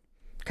was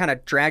kind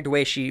of dragged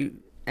away,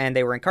 and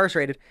they were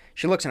incarcerated,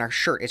 she looks in her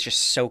shirt. It's just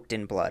soaked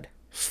in blood.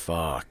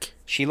 Fuck.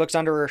 She looks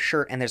under her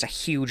shirt, and there's a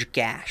huge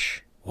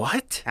gash.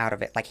 What? Out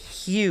of it. Like,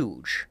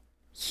 huge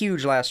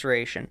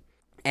laceration.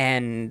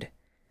 And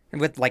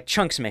with, like,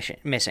 chunks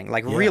missing.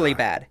 Like, really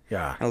bad.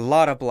 Yeah. A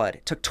lot of blood.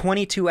 It took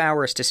 22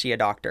 hours to see a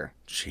doctor.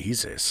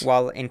 Jesus.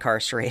 While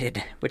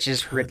incarcerated, which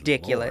is Good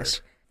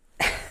ridiculous.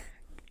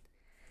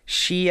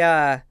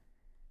 The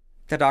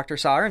doctor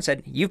saw her and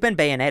said, "You've been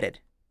bayoneted."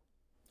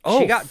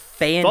 She got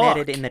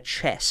bayoneted in the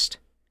chest.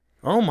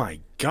 Oh my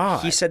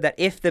God. He said that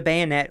if the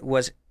bayonet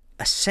was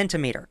a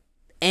centimeter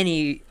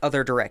any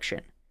other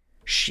direction,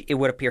 it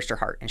would have pierced her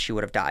heart and she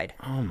would have died.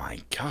 Oh my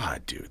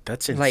God, dude.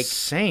 That's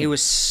insane. Like, it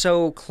was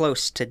so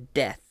close to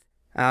death.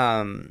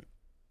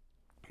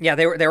 Yeah,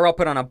 they were all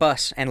put on a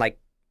bus and, like,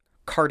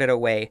 carted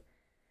away.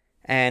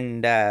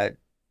 And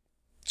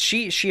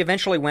she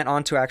eventually went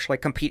on to actually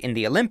compete in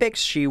the Olympics.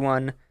 She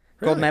won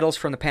gold medals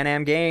from the Pan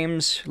Am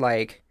Games.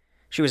 Like,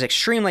 she was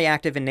extremely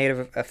active in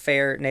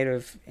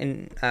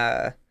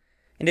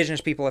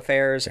Indigenous people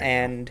affairs,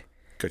 and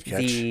good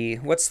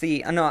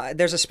catch.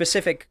 There's a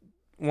specific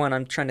one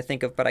I'm trying to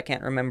think of, but I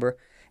can't remember.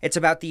 It's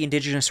about the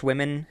Indigenous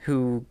women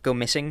who go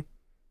missing.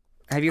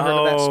 Have you heard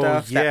of that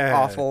stuff? Yeah. That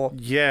awful.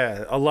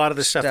 Yeah, a lot of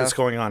the stuff that's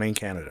going on in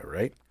Canada,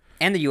 right?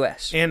 And the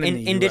U.S. And in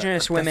the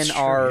Indigenous women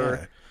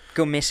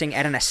go missing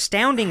at an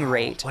astounding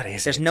rate. What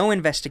is There's it? no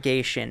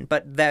investigation,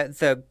 but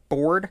the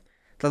board,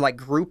 the, like,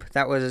 group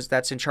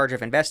that's in charge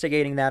of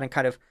investigating that and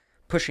kind of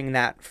pushing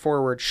that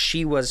forward,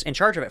 she was in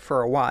charge of it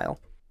for a while.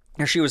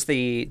 Or she was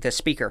the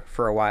speaker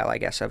for a while, I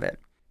guess, of it.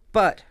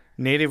 But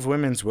Native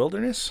Women's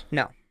Wilderness?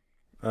 No.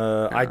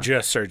 I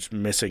just searched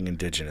missing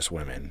Indigenous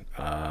women.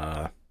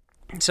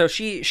 So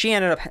she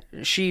ended up,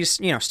 she's,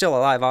 still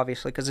alive,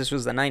 obviously, because this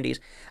was the 90s.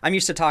 I'm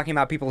used to talking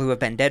about people who have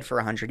been dead for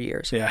 100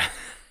 years. Yeah.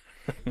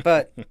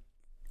 But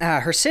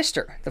her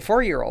sister, the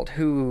 4-year-old,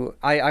 who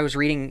I was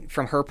reading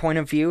from her point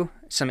of view,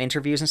 some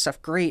interviews and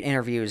stuff, great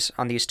interviews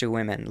on these two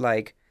women,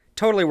 like,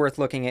 totally worth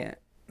looking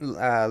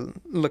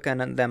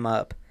them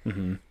up.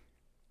 Mm-hmm.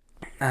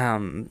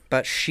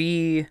 But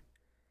she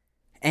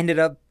ended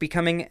up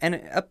becoming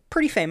a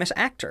pretty famous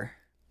actor.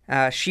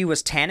 She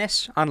was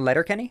Tanis on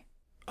Letterkenny.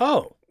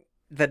 Oh.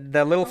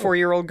 The little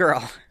 4-year-old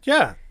girl.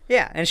 Yeah.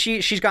 Yeah, and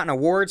she's gotten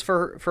awards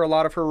for a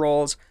lot of her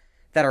roles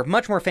that are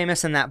much more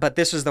famous than that, but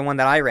this is the one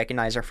that I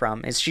recognize her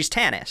from, is she's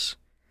Tanis.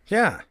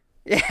 Yeah.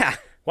 Yeah.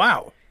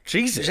 Wow.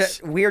 Jesus.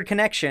 Just weird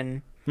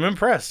connection. I'm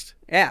impressed.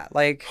 Yeah,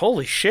 like...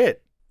 Holy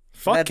shit.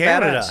 Fuck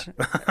Canada.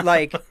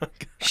 Like,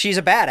 she's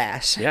a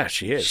badass. Yeah,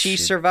 she is. She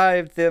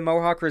survived the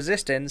Mohawk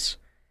resistance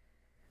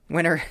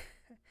when her...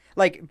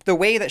 Like, the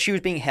way that she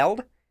was being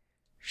held,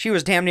 she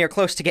was damn near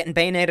close to getting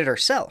bayoneted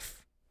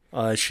herself.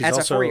 She's as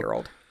also a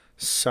 4-year-old.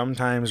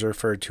 Sometimes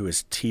referred to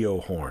as Teo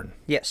Horn.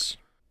 Yes.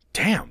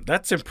 Damn,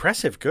 that's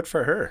impressive. Good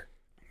for her.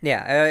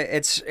 Yeah,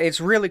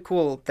 it's really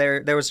cool.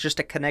 There was just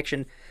a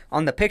connection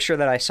on the picture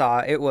that I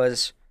saw. It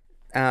was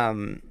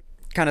kind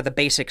of the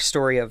basic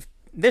story of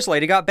this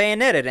lady got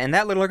bayoneted, and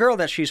that little girl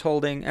that she's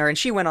holding, and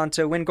she went on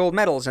to win gold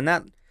medals, and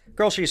that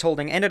girl she's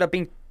holding ended up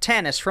being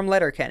Tannis from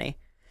Letterkenny.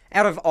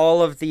 Out of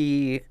all of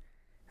the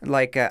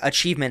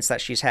achievements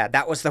that she's had,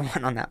 that was the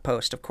one on that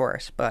post, of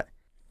course. But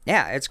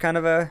yeah, it's kind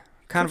of a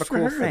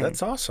cool thing.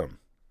 That's awesome.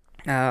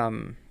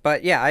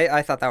 But yeah,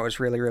 I thought that was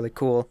really, really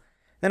cool.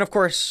 Then, of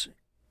course,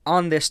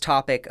 on this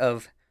topic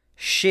of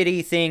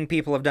shitty thing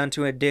people have done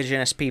to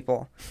Indigenous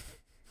people,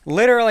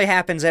 literally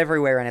happens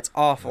everywhere and it's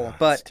awful.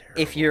 But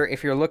if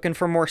you're looking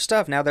for more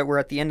stuff, now that we're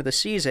at the end of the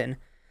season,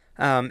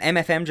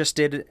 MFM just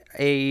did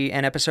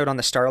an episode on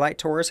the Starlight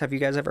Tours. Have you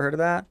guys ever heard of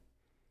that?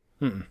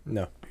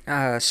 No.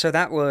 So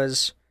that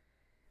was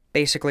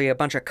basically a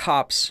bunch of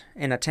cops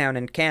in a town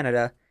in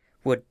Canada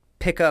would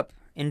pick up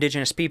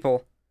Indigenous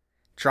people,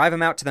 drive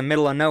them out to the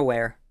middle of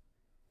nowhere,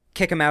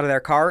 kick them out of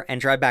their car,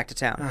 and drive back to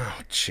town.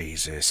 Oh,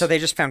 Jesus. So they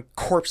just found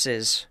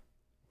corpses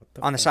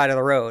on the side of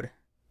the road.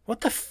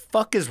 What the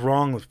fuck is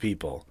wrong with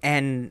people?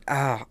 And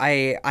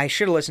I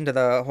should have listened to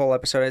the whole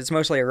episode. It's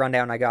mostly a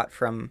rundown I got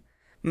from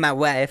my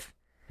wife.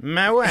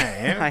 My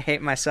wife? I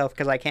hate myself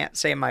because I can't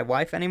say my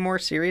wife anymore,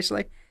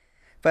 seriously.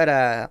 But,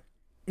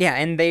 yeah,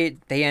 and they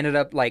ended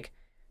up,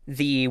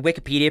 the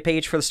Wikipedia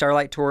page for the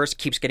Starlight Tours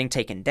keeps getting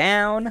taken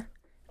down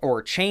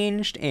or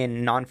changed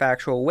in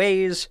non-factual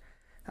ways.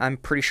 I'm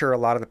pretty sure a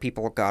lot of the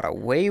people got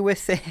away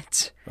with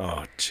it.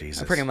 Oh,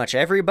 Jesus. Pretty much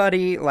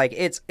everybody.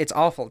 It's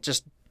awful.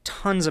 Just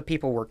tons of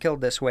people were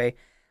killed this way.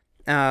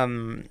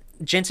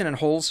 Jensen and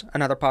Holes,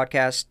 another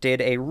podcast,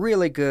 did a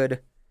really good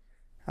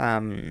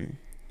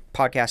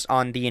podcast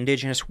on the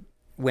Indigenous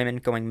women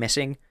going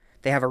missing.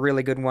 They have a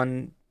really good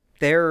one.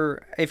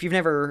 If you've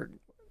never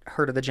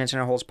heard of the Jensen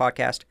and Holes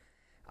podcast,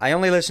 I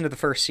only listened to the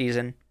first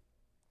season,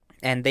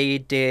 and they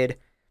did,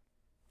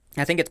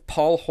 I think it's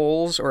Paul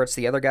Holes or it's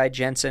the other guy,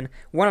 Jensen.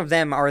 One of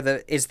them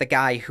is the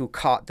guy who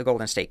caught the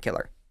Golden State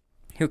Killer,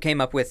 who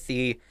came up with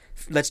the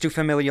let's do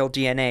familial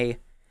DNA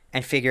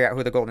and figure out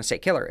who the Golden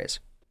State Killer is,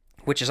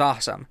 which is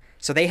awesome.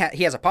 So he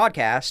has a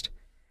podcast,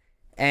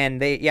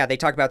 and they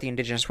talk about the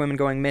Indigenous women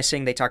going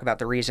missing. They talk about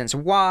the reasons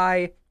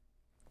why,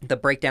 the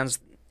breakdowns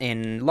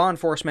in law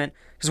enforcement,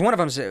 because one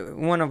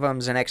of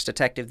them's an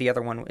ex-detective, the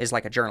other one is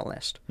like a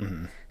journalist.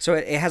 Mm-hmm. So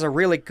it has a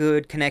really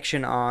good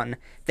connection on,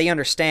 they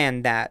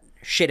understand that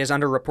shit is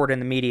underreported in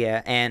the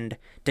media and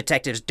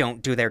detectives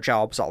don't do their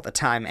jobs all the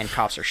time and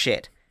cops are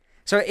shit.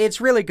 So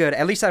it's really good.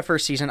 At least that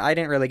first season. I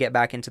didn't really get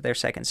back into their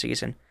second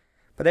season,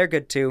 but they're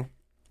good too.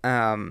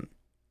 But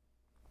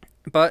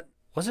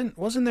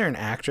wasn't there an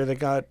actor that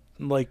got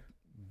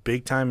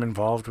big time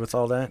involved with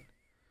all that?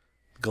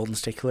 Golden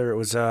State Killer. It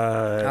was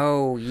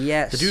oh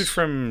yes, the dude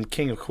from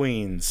King of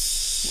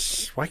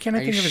Queens. Why can't I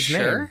think of his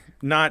name?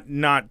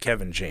 Not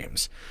Kevin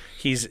James.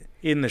 He's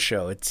in the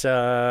show. It's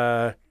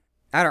I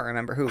don't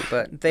remember who,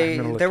 but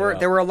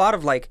there were a lot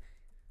of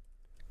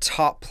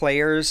top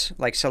players,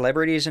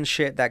 celebrities and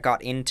shit, that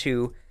got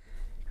into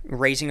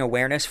raising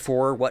awareness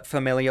for what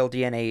familial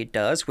DNA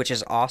does, which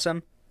is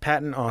awesome.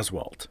 Patton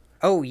Oswalt.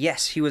 Oh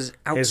yes, he was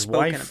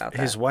outspoken about that.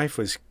 His wife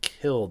was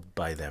killed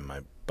by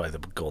by the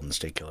Golden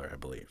State Killer, I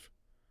believe.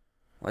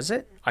 Was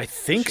it? I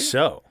think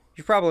so.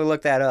 You probably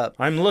looked that up.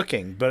 I'm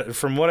looking, but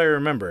from what I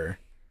remember,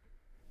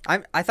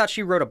 I thought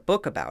she wrote a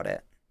book about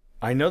it.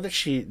 I know that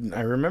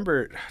I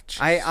remember.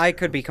 I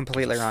could be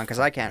completely wrong because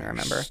I can't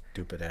remember.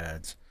 Stupid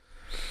ads.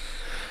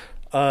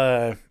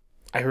 I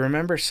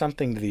remember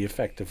something to the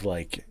effect of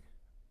because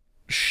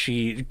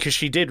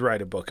she did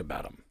write a book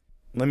about him.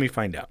 Let me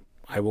find out.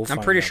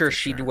 I'm pretty sure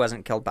she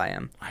wasn't killed by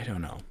him. I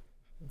don't know.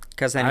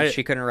 Because then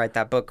she couldn't write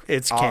that book.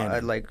 It's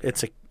canon.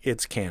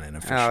 It's canon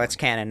officially. Oh, it's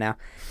canon now.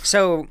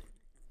 So,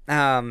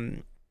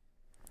 Gunyatio,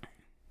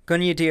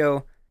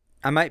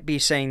 I might be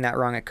saying that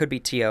wrong. It could be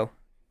Tio.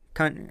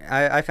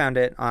 I found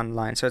it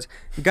online. So it's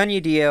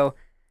Gunyatio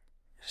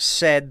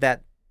said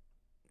that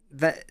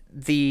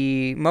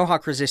the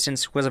Mohawk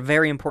resistance was a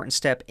very important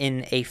step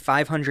in a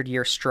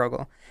 500-year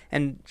struggle.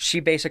 And she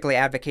basically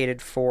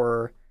advocated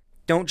for,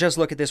 don't just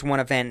look at this one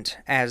event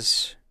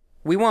as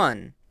we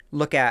won.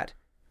 Look at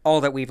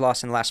all that we've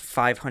lost in the last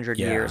 500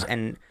 years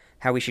and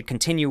how we should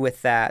continue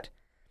with that.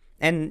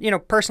 And,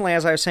 personally,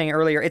 as I was saying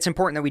earlier, it's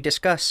important that we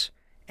discuss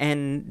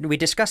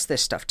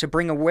this stuff to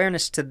bring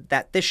awareness to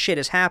that this shit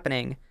is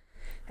happening.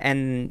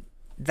 And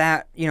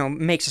that,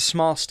 makes a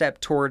small step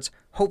towards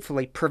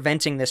hopefully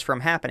preventing this from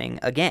happening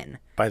again.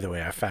 By the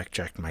way, I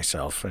fact-checked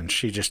myself, and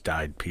she just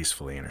died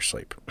peacefully in her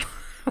sleep.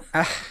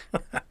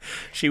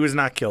 She was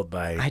not killed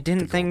by... I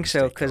didn't think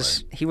so,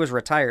 because he was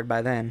retired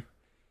by then.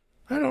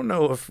 I don't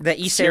know if the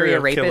East Area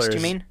rapist,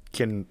 you mean?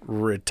 Can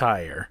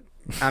retire.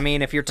 I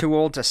mean, if you're too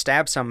old to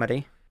stab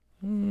somebody...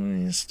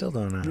 You still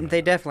don't know.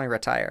 They definitely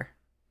retire.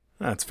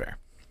 That's fair.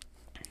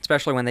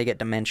 Especially when they get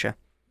dementia.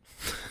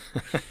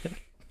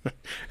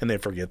 And they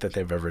forget that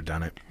they've ever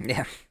done it.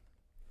 Yeah.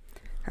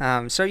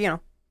 So,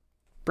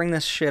 bring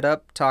this shit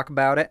up, talk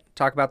about it,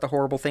 talk about the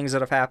horrible things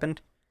that have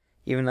happened,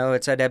 even though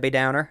it's a Debbie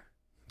Downer.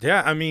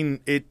 Yeah, I mean,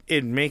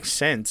 it makes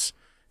sense.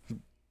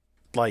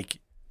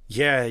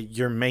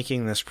 You're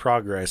making this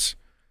progress.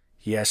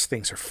 Yes,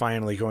 things are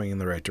finally going in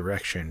the right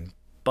direction,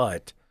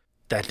 but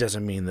that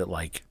doesn't mean that,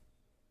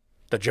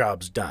 the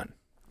job's done.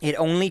 It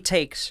only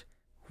takes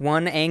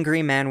one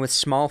angry man with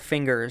small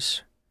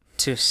fingers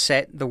to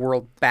set the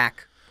world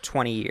back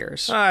 20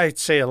 years. I'd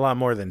say a lot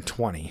more than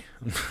 20.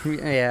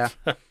 Yeah.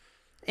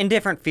 In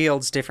different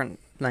fields, different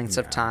lengths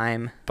of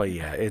time. But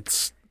yeah,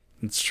 it's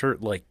sure,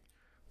 like,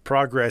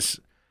 progress,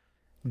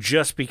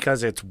 just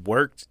because it's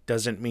worked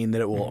doesn't mean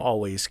that it will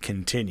always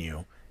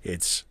continue.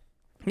 It's,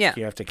 yeah,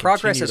 you have to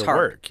progress continue is to hard.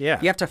 work. Yeah.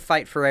 You have to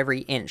fight for every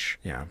inch.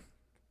 Yeah.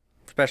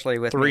 Especially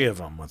with Three me. of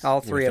them with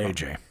All three with of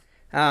AJ.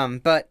 them.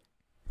 But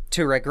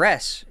to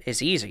regress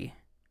is easy.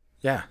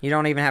 Yeah. You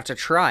don't even have to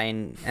try,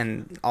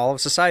 and all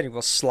of society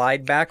will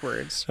slide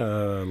backwards.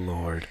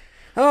 Lord.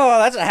 Oh,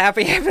 that's a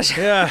happy episode.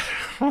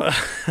 Yeah.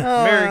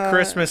 Merry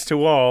Christmas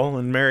to all,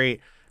 and Merry...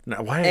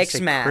 No, why did I say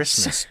Xmas.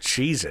 Christmas?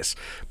 Jesus.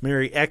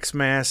 Merry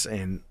Xmas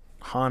and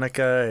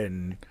Hanukkah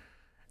and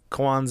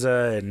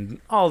Kwanzaa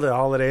and all the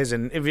holidays.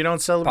 And if you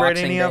don't celebrate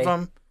Boxing any Day. of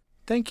them,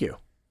 thank you.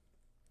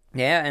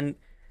 Yeah, and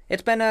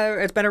it's been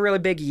a really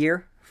big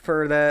year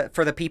for the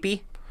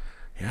PP.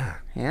 Yeah.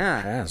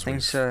 Yeah, Yes,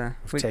 things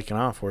We've taken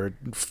off. We're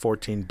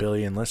 14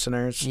 billion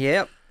listeners.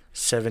 Yep,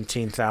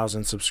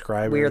 17,000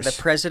 subscribers. we are the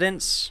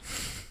presidents.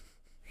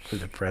 We're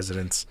the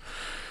presidents.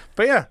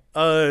 But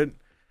yeah,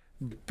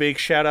 big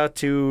shout out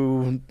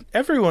to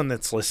everyone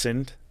that's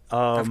listened.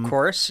 Of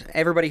course,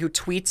 everybody who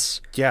tweets,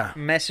 Yeah.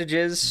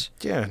 messages,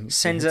 Yeah.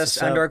 sends hits us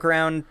up.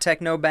 underground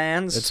techno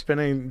bands, It's been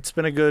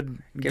a good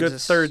gives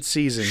us third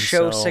season.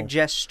 show so,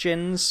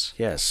 suggestions.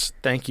 Yes,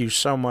 thank you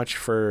so much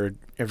for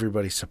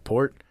everybody's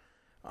support.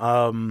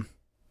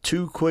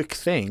 Two quick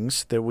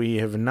things that we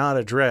have not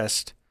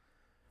addressed.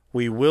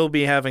 We will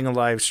be having a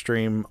live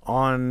stream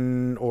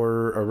on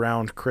or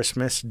around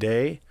Christmas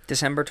Day.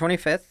 December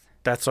 25th.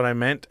 That's what I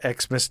meant.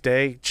 Xmas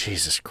Day.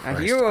 Jesus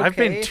Christ. you I've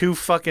been okay? too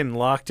fucking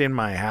locked in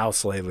my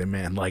house lately,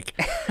 man. Like,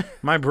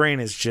 my brain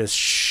is just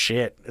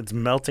shit. It's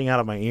melting out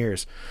of my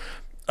ears.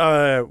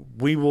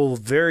 We will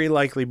very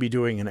likely be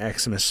doing an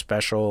Xmas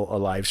special, a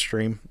live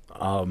stream.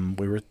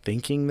 We were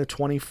thinking the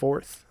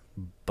 24th,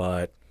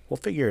 but we'll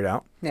figure it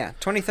out. Yeah,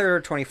 23rd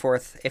or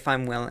 24th, if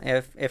I'm willing,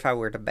 if I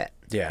were to bet.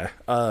 Yeah.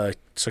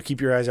 So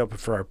keep your eyes open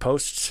for our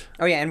posts.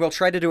 Oh yeah, and we'll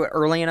try to do it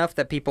early enough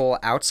that people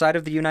outside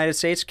of the United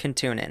States can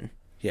tune in.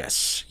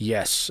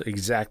 Yes,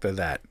 exactly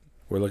that.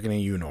 We're looking at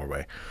you,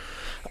 Norway.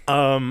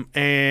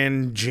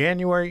 And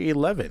January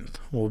 11th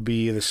will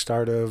be the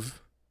start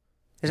of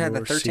Isn't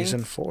that the your 13th?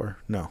 season 4.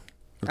 No.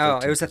 Oh,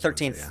 it was the is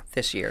Wednesday, 13th yeah.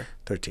 this year.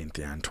 13th,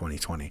 yeah, in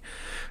 2020.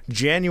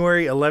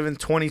 January 11th,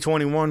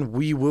 2021,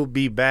 we will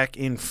be back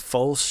in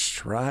full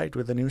stride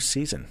with a new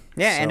season.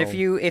 Yeah, and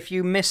So- if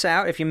you miss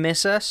out, if you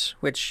miss us,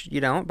 which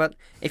you don't, but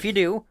if you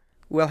do,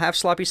 we'll have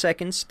sloppy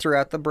seconds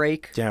throughout the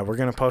break. Yeah, we're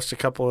going to post a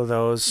couple of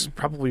those,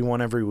 probably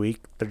one every week.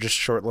 They're just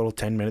short little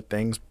 10-minute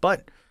things.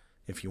 But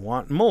if you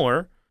want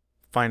more,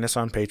 find us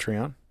on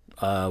Patreon.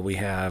 We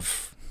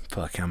have,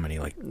 how many,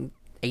 like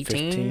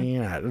 18?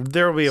 15?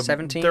 There will be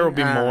 17? There will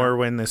be more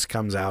when this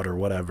comes out or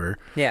whatever.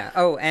 Yeah.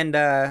 Oh,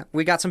 and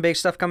we got some big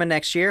stuff coming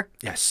next year.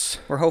 Yes.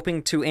 We're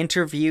hoping to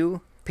interview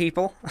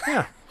people.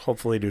 Yeah.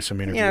 Hopefully do some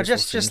interviews. You know, We'll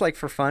just see. like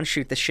for fun,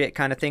 shoot the shit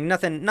kind of thing.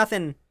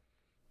 Nothing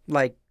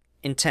like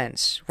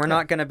intense. We're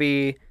not going to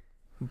be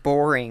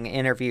boring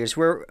interviews.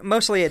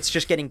 It's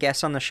just getting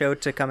guests on the show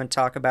to come and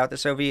talk about the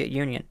Soviet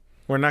Union.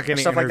 We're not going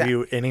to stuff like that.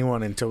 interview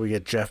anyone until we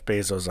get Jeff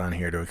Bezos on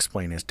here to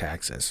explain his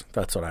taxes.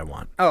 That's what I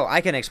want. Oh,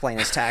 I can explain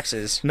his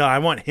taxes. No, I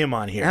want him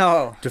on here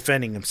Oh,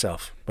 defending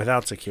himself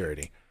without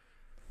security.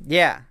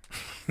 yeah.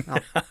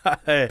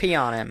 I'll pee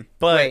on him.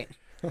 But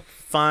Wait.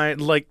 fine,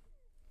 like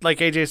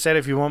AJ said,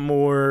 if you want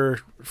more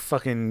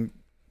fucking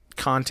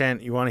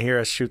content, you want to hear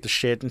us shoot the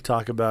shit and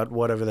talk about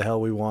whatever the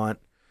hell we want.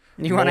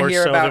 You want to more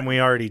hear so about than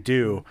we already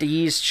do.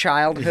 Dee's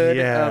childhood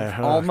Yeah,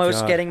 of oh,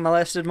 almost God. getting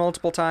molested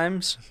multiple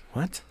times?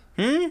 What?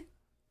 Hmm?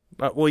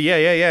 Well, yeah.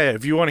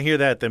 If you want to hear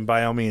that, then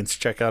by all means,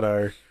 check out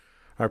our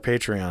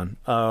Patreon.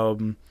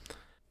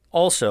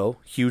 Also,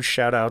 huge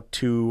shout out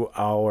to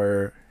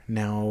our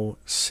now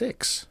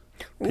 6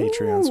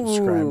 Patreon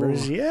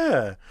subscribers.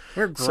 Yeah.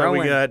 We're So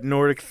growing. we got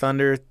Nordic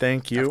Thunder,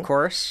 thank you. Of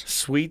course.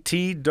 Sweet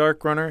Tea,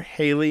 Dark Runner,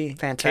 Haley,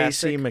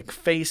 Fantastic. Casey,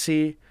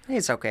 McFacey,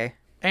 It's okay.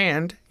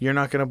 and you're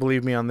not going to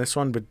believe me on this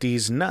one, but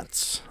D's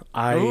Nuts.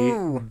 I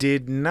Ooh.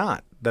 did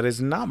not. That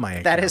is not my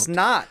account. That is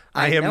not.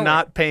 I know am it.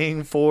 not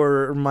paying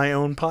for my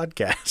own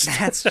podcast.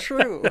 That's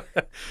true.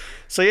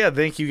 So yeah,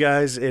 thank you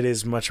guys. It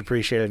is much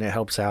appreciated and it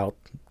helps out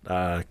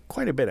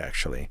quite a bit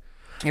actually.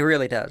 It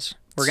really does.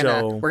 We're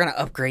gonna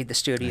upgrade the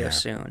studio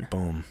soon.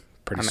 Boom.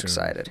 Pretty I'm soon.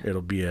 excited.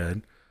 It'll be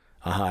a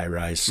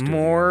high-rise studio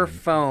More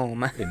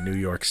foam. in New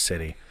York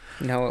City.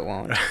 No, it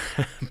won't.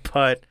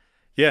 But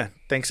yeah,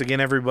 thanks again,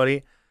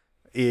 everybody.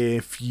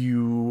 If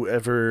you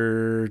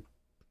ever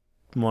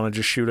want to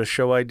just shoot us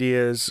show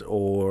ideas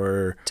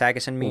or Tag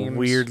us in memes.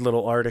 weird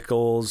little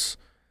articles,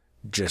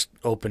 just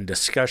open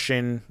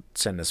discussion,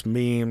 send us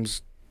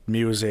memes,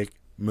 music,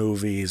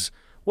 movies,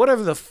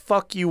 whatever the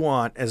fuck you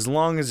want, as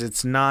long as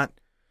it's not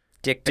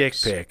dick dick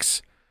pics.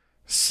 pics.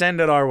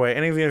 send it our way.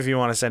 And even if you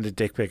want to send a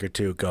dick pic or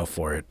two, go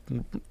for it.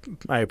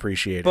 I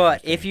appreciate it.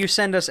 But if you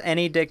send us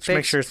any dick pics,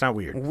 make sure it's not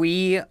weird.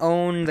 We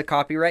own the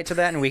copyright to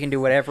that, and we can do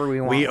whatever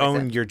we want. We with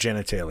own it. your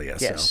genitalia.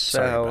 Yes,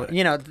 so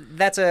you know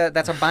that's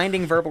a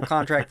binding verbal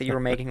contract that you were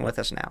making with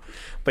us now.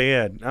 But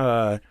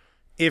yeah,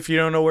 if you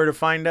don't know where to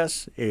find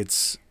us,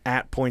 it's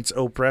at Points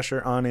O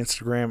Pressure on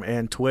Instagram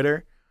and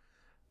Twitter.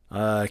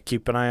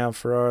 Keep an eye out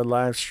for our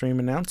live stream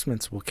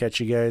announcements. We'll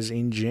catch you guys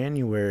in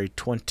January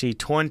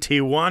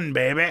 2021,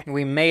 baby.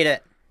 We made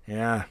it.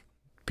 Yeah.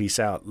 Peace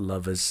out,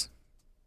 lovers.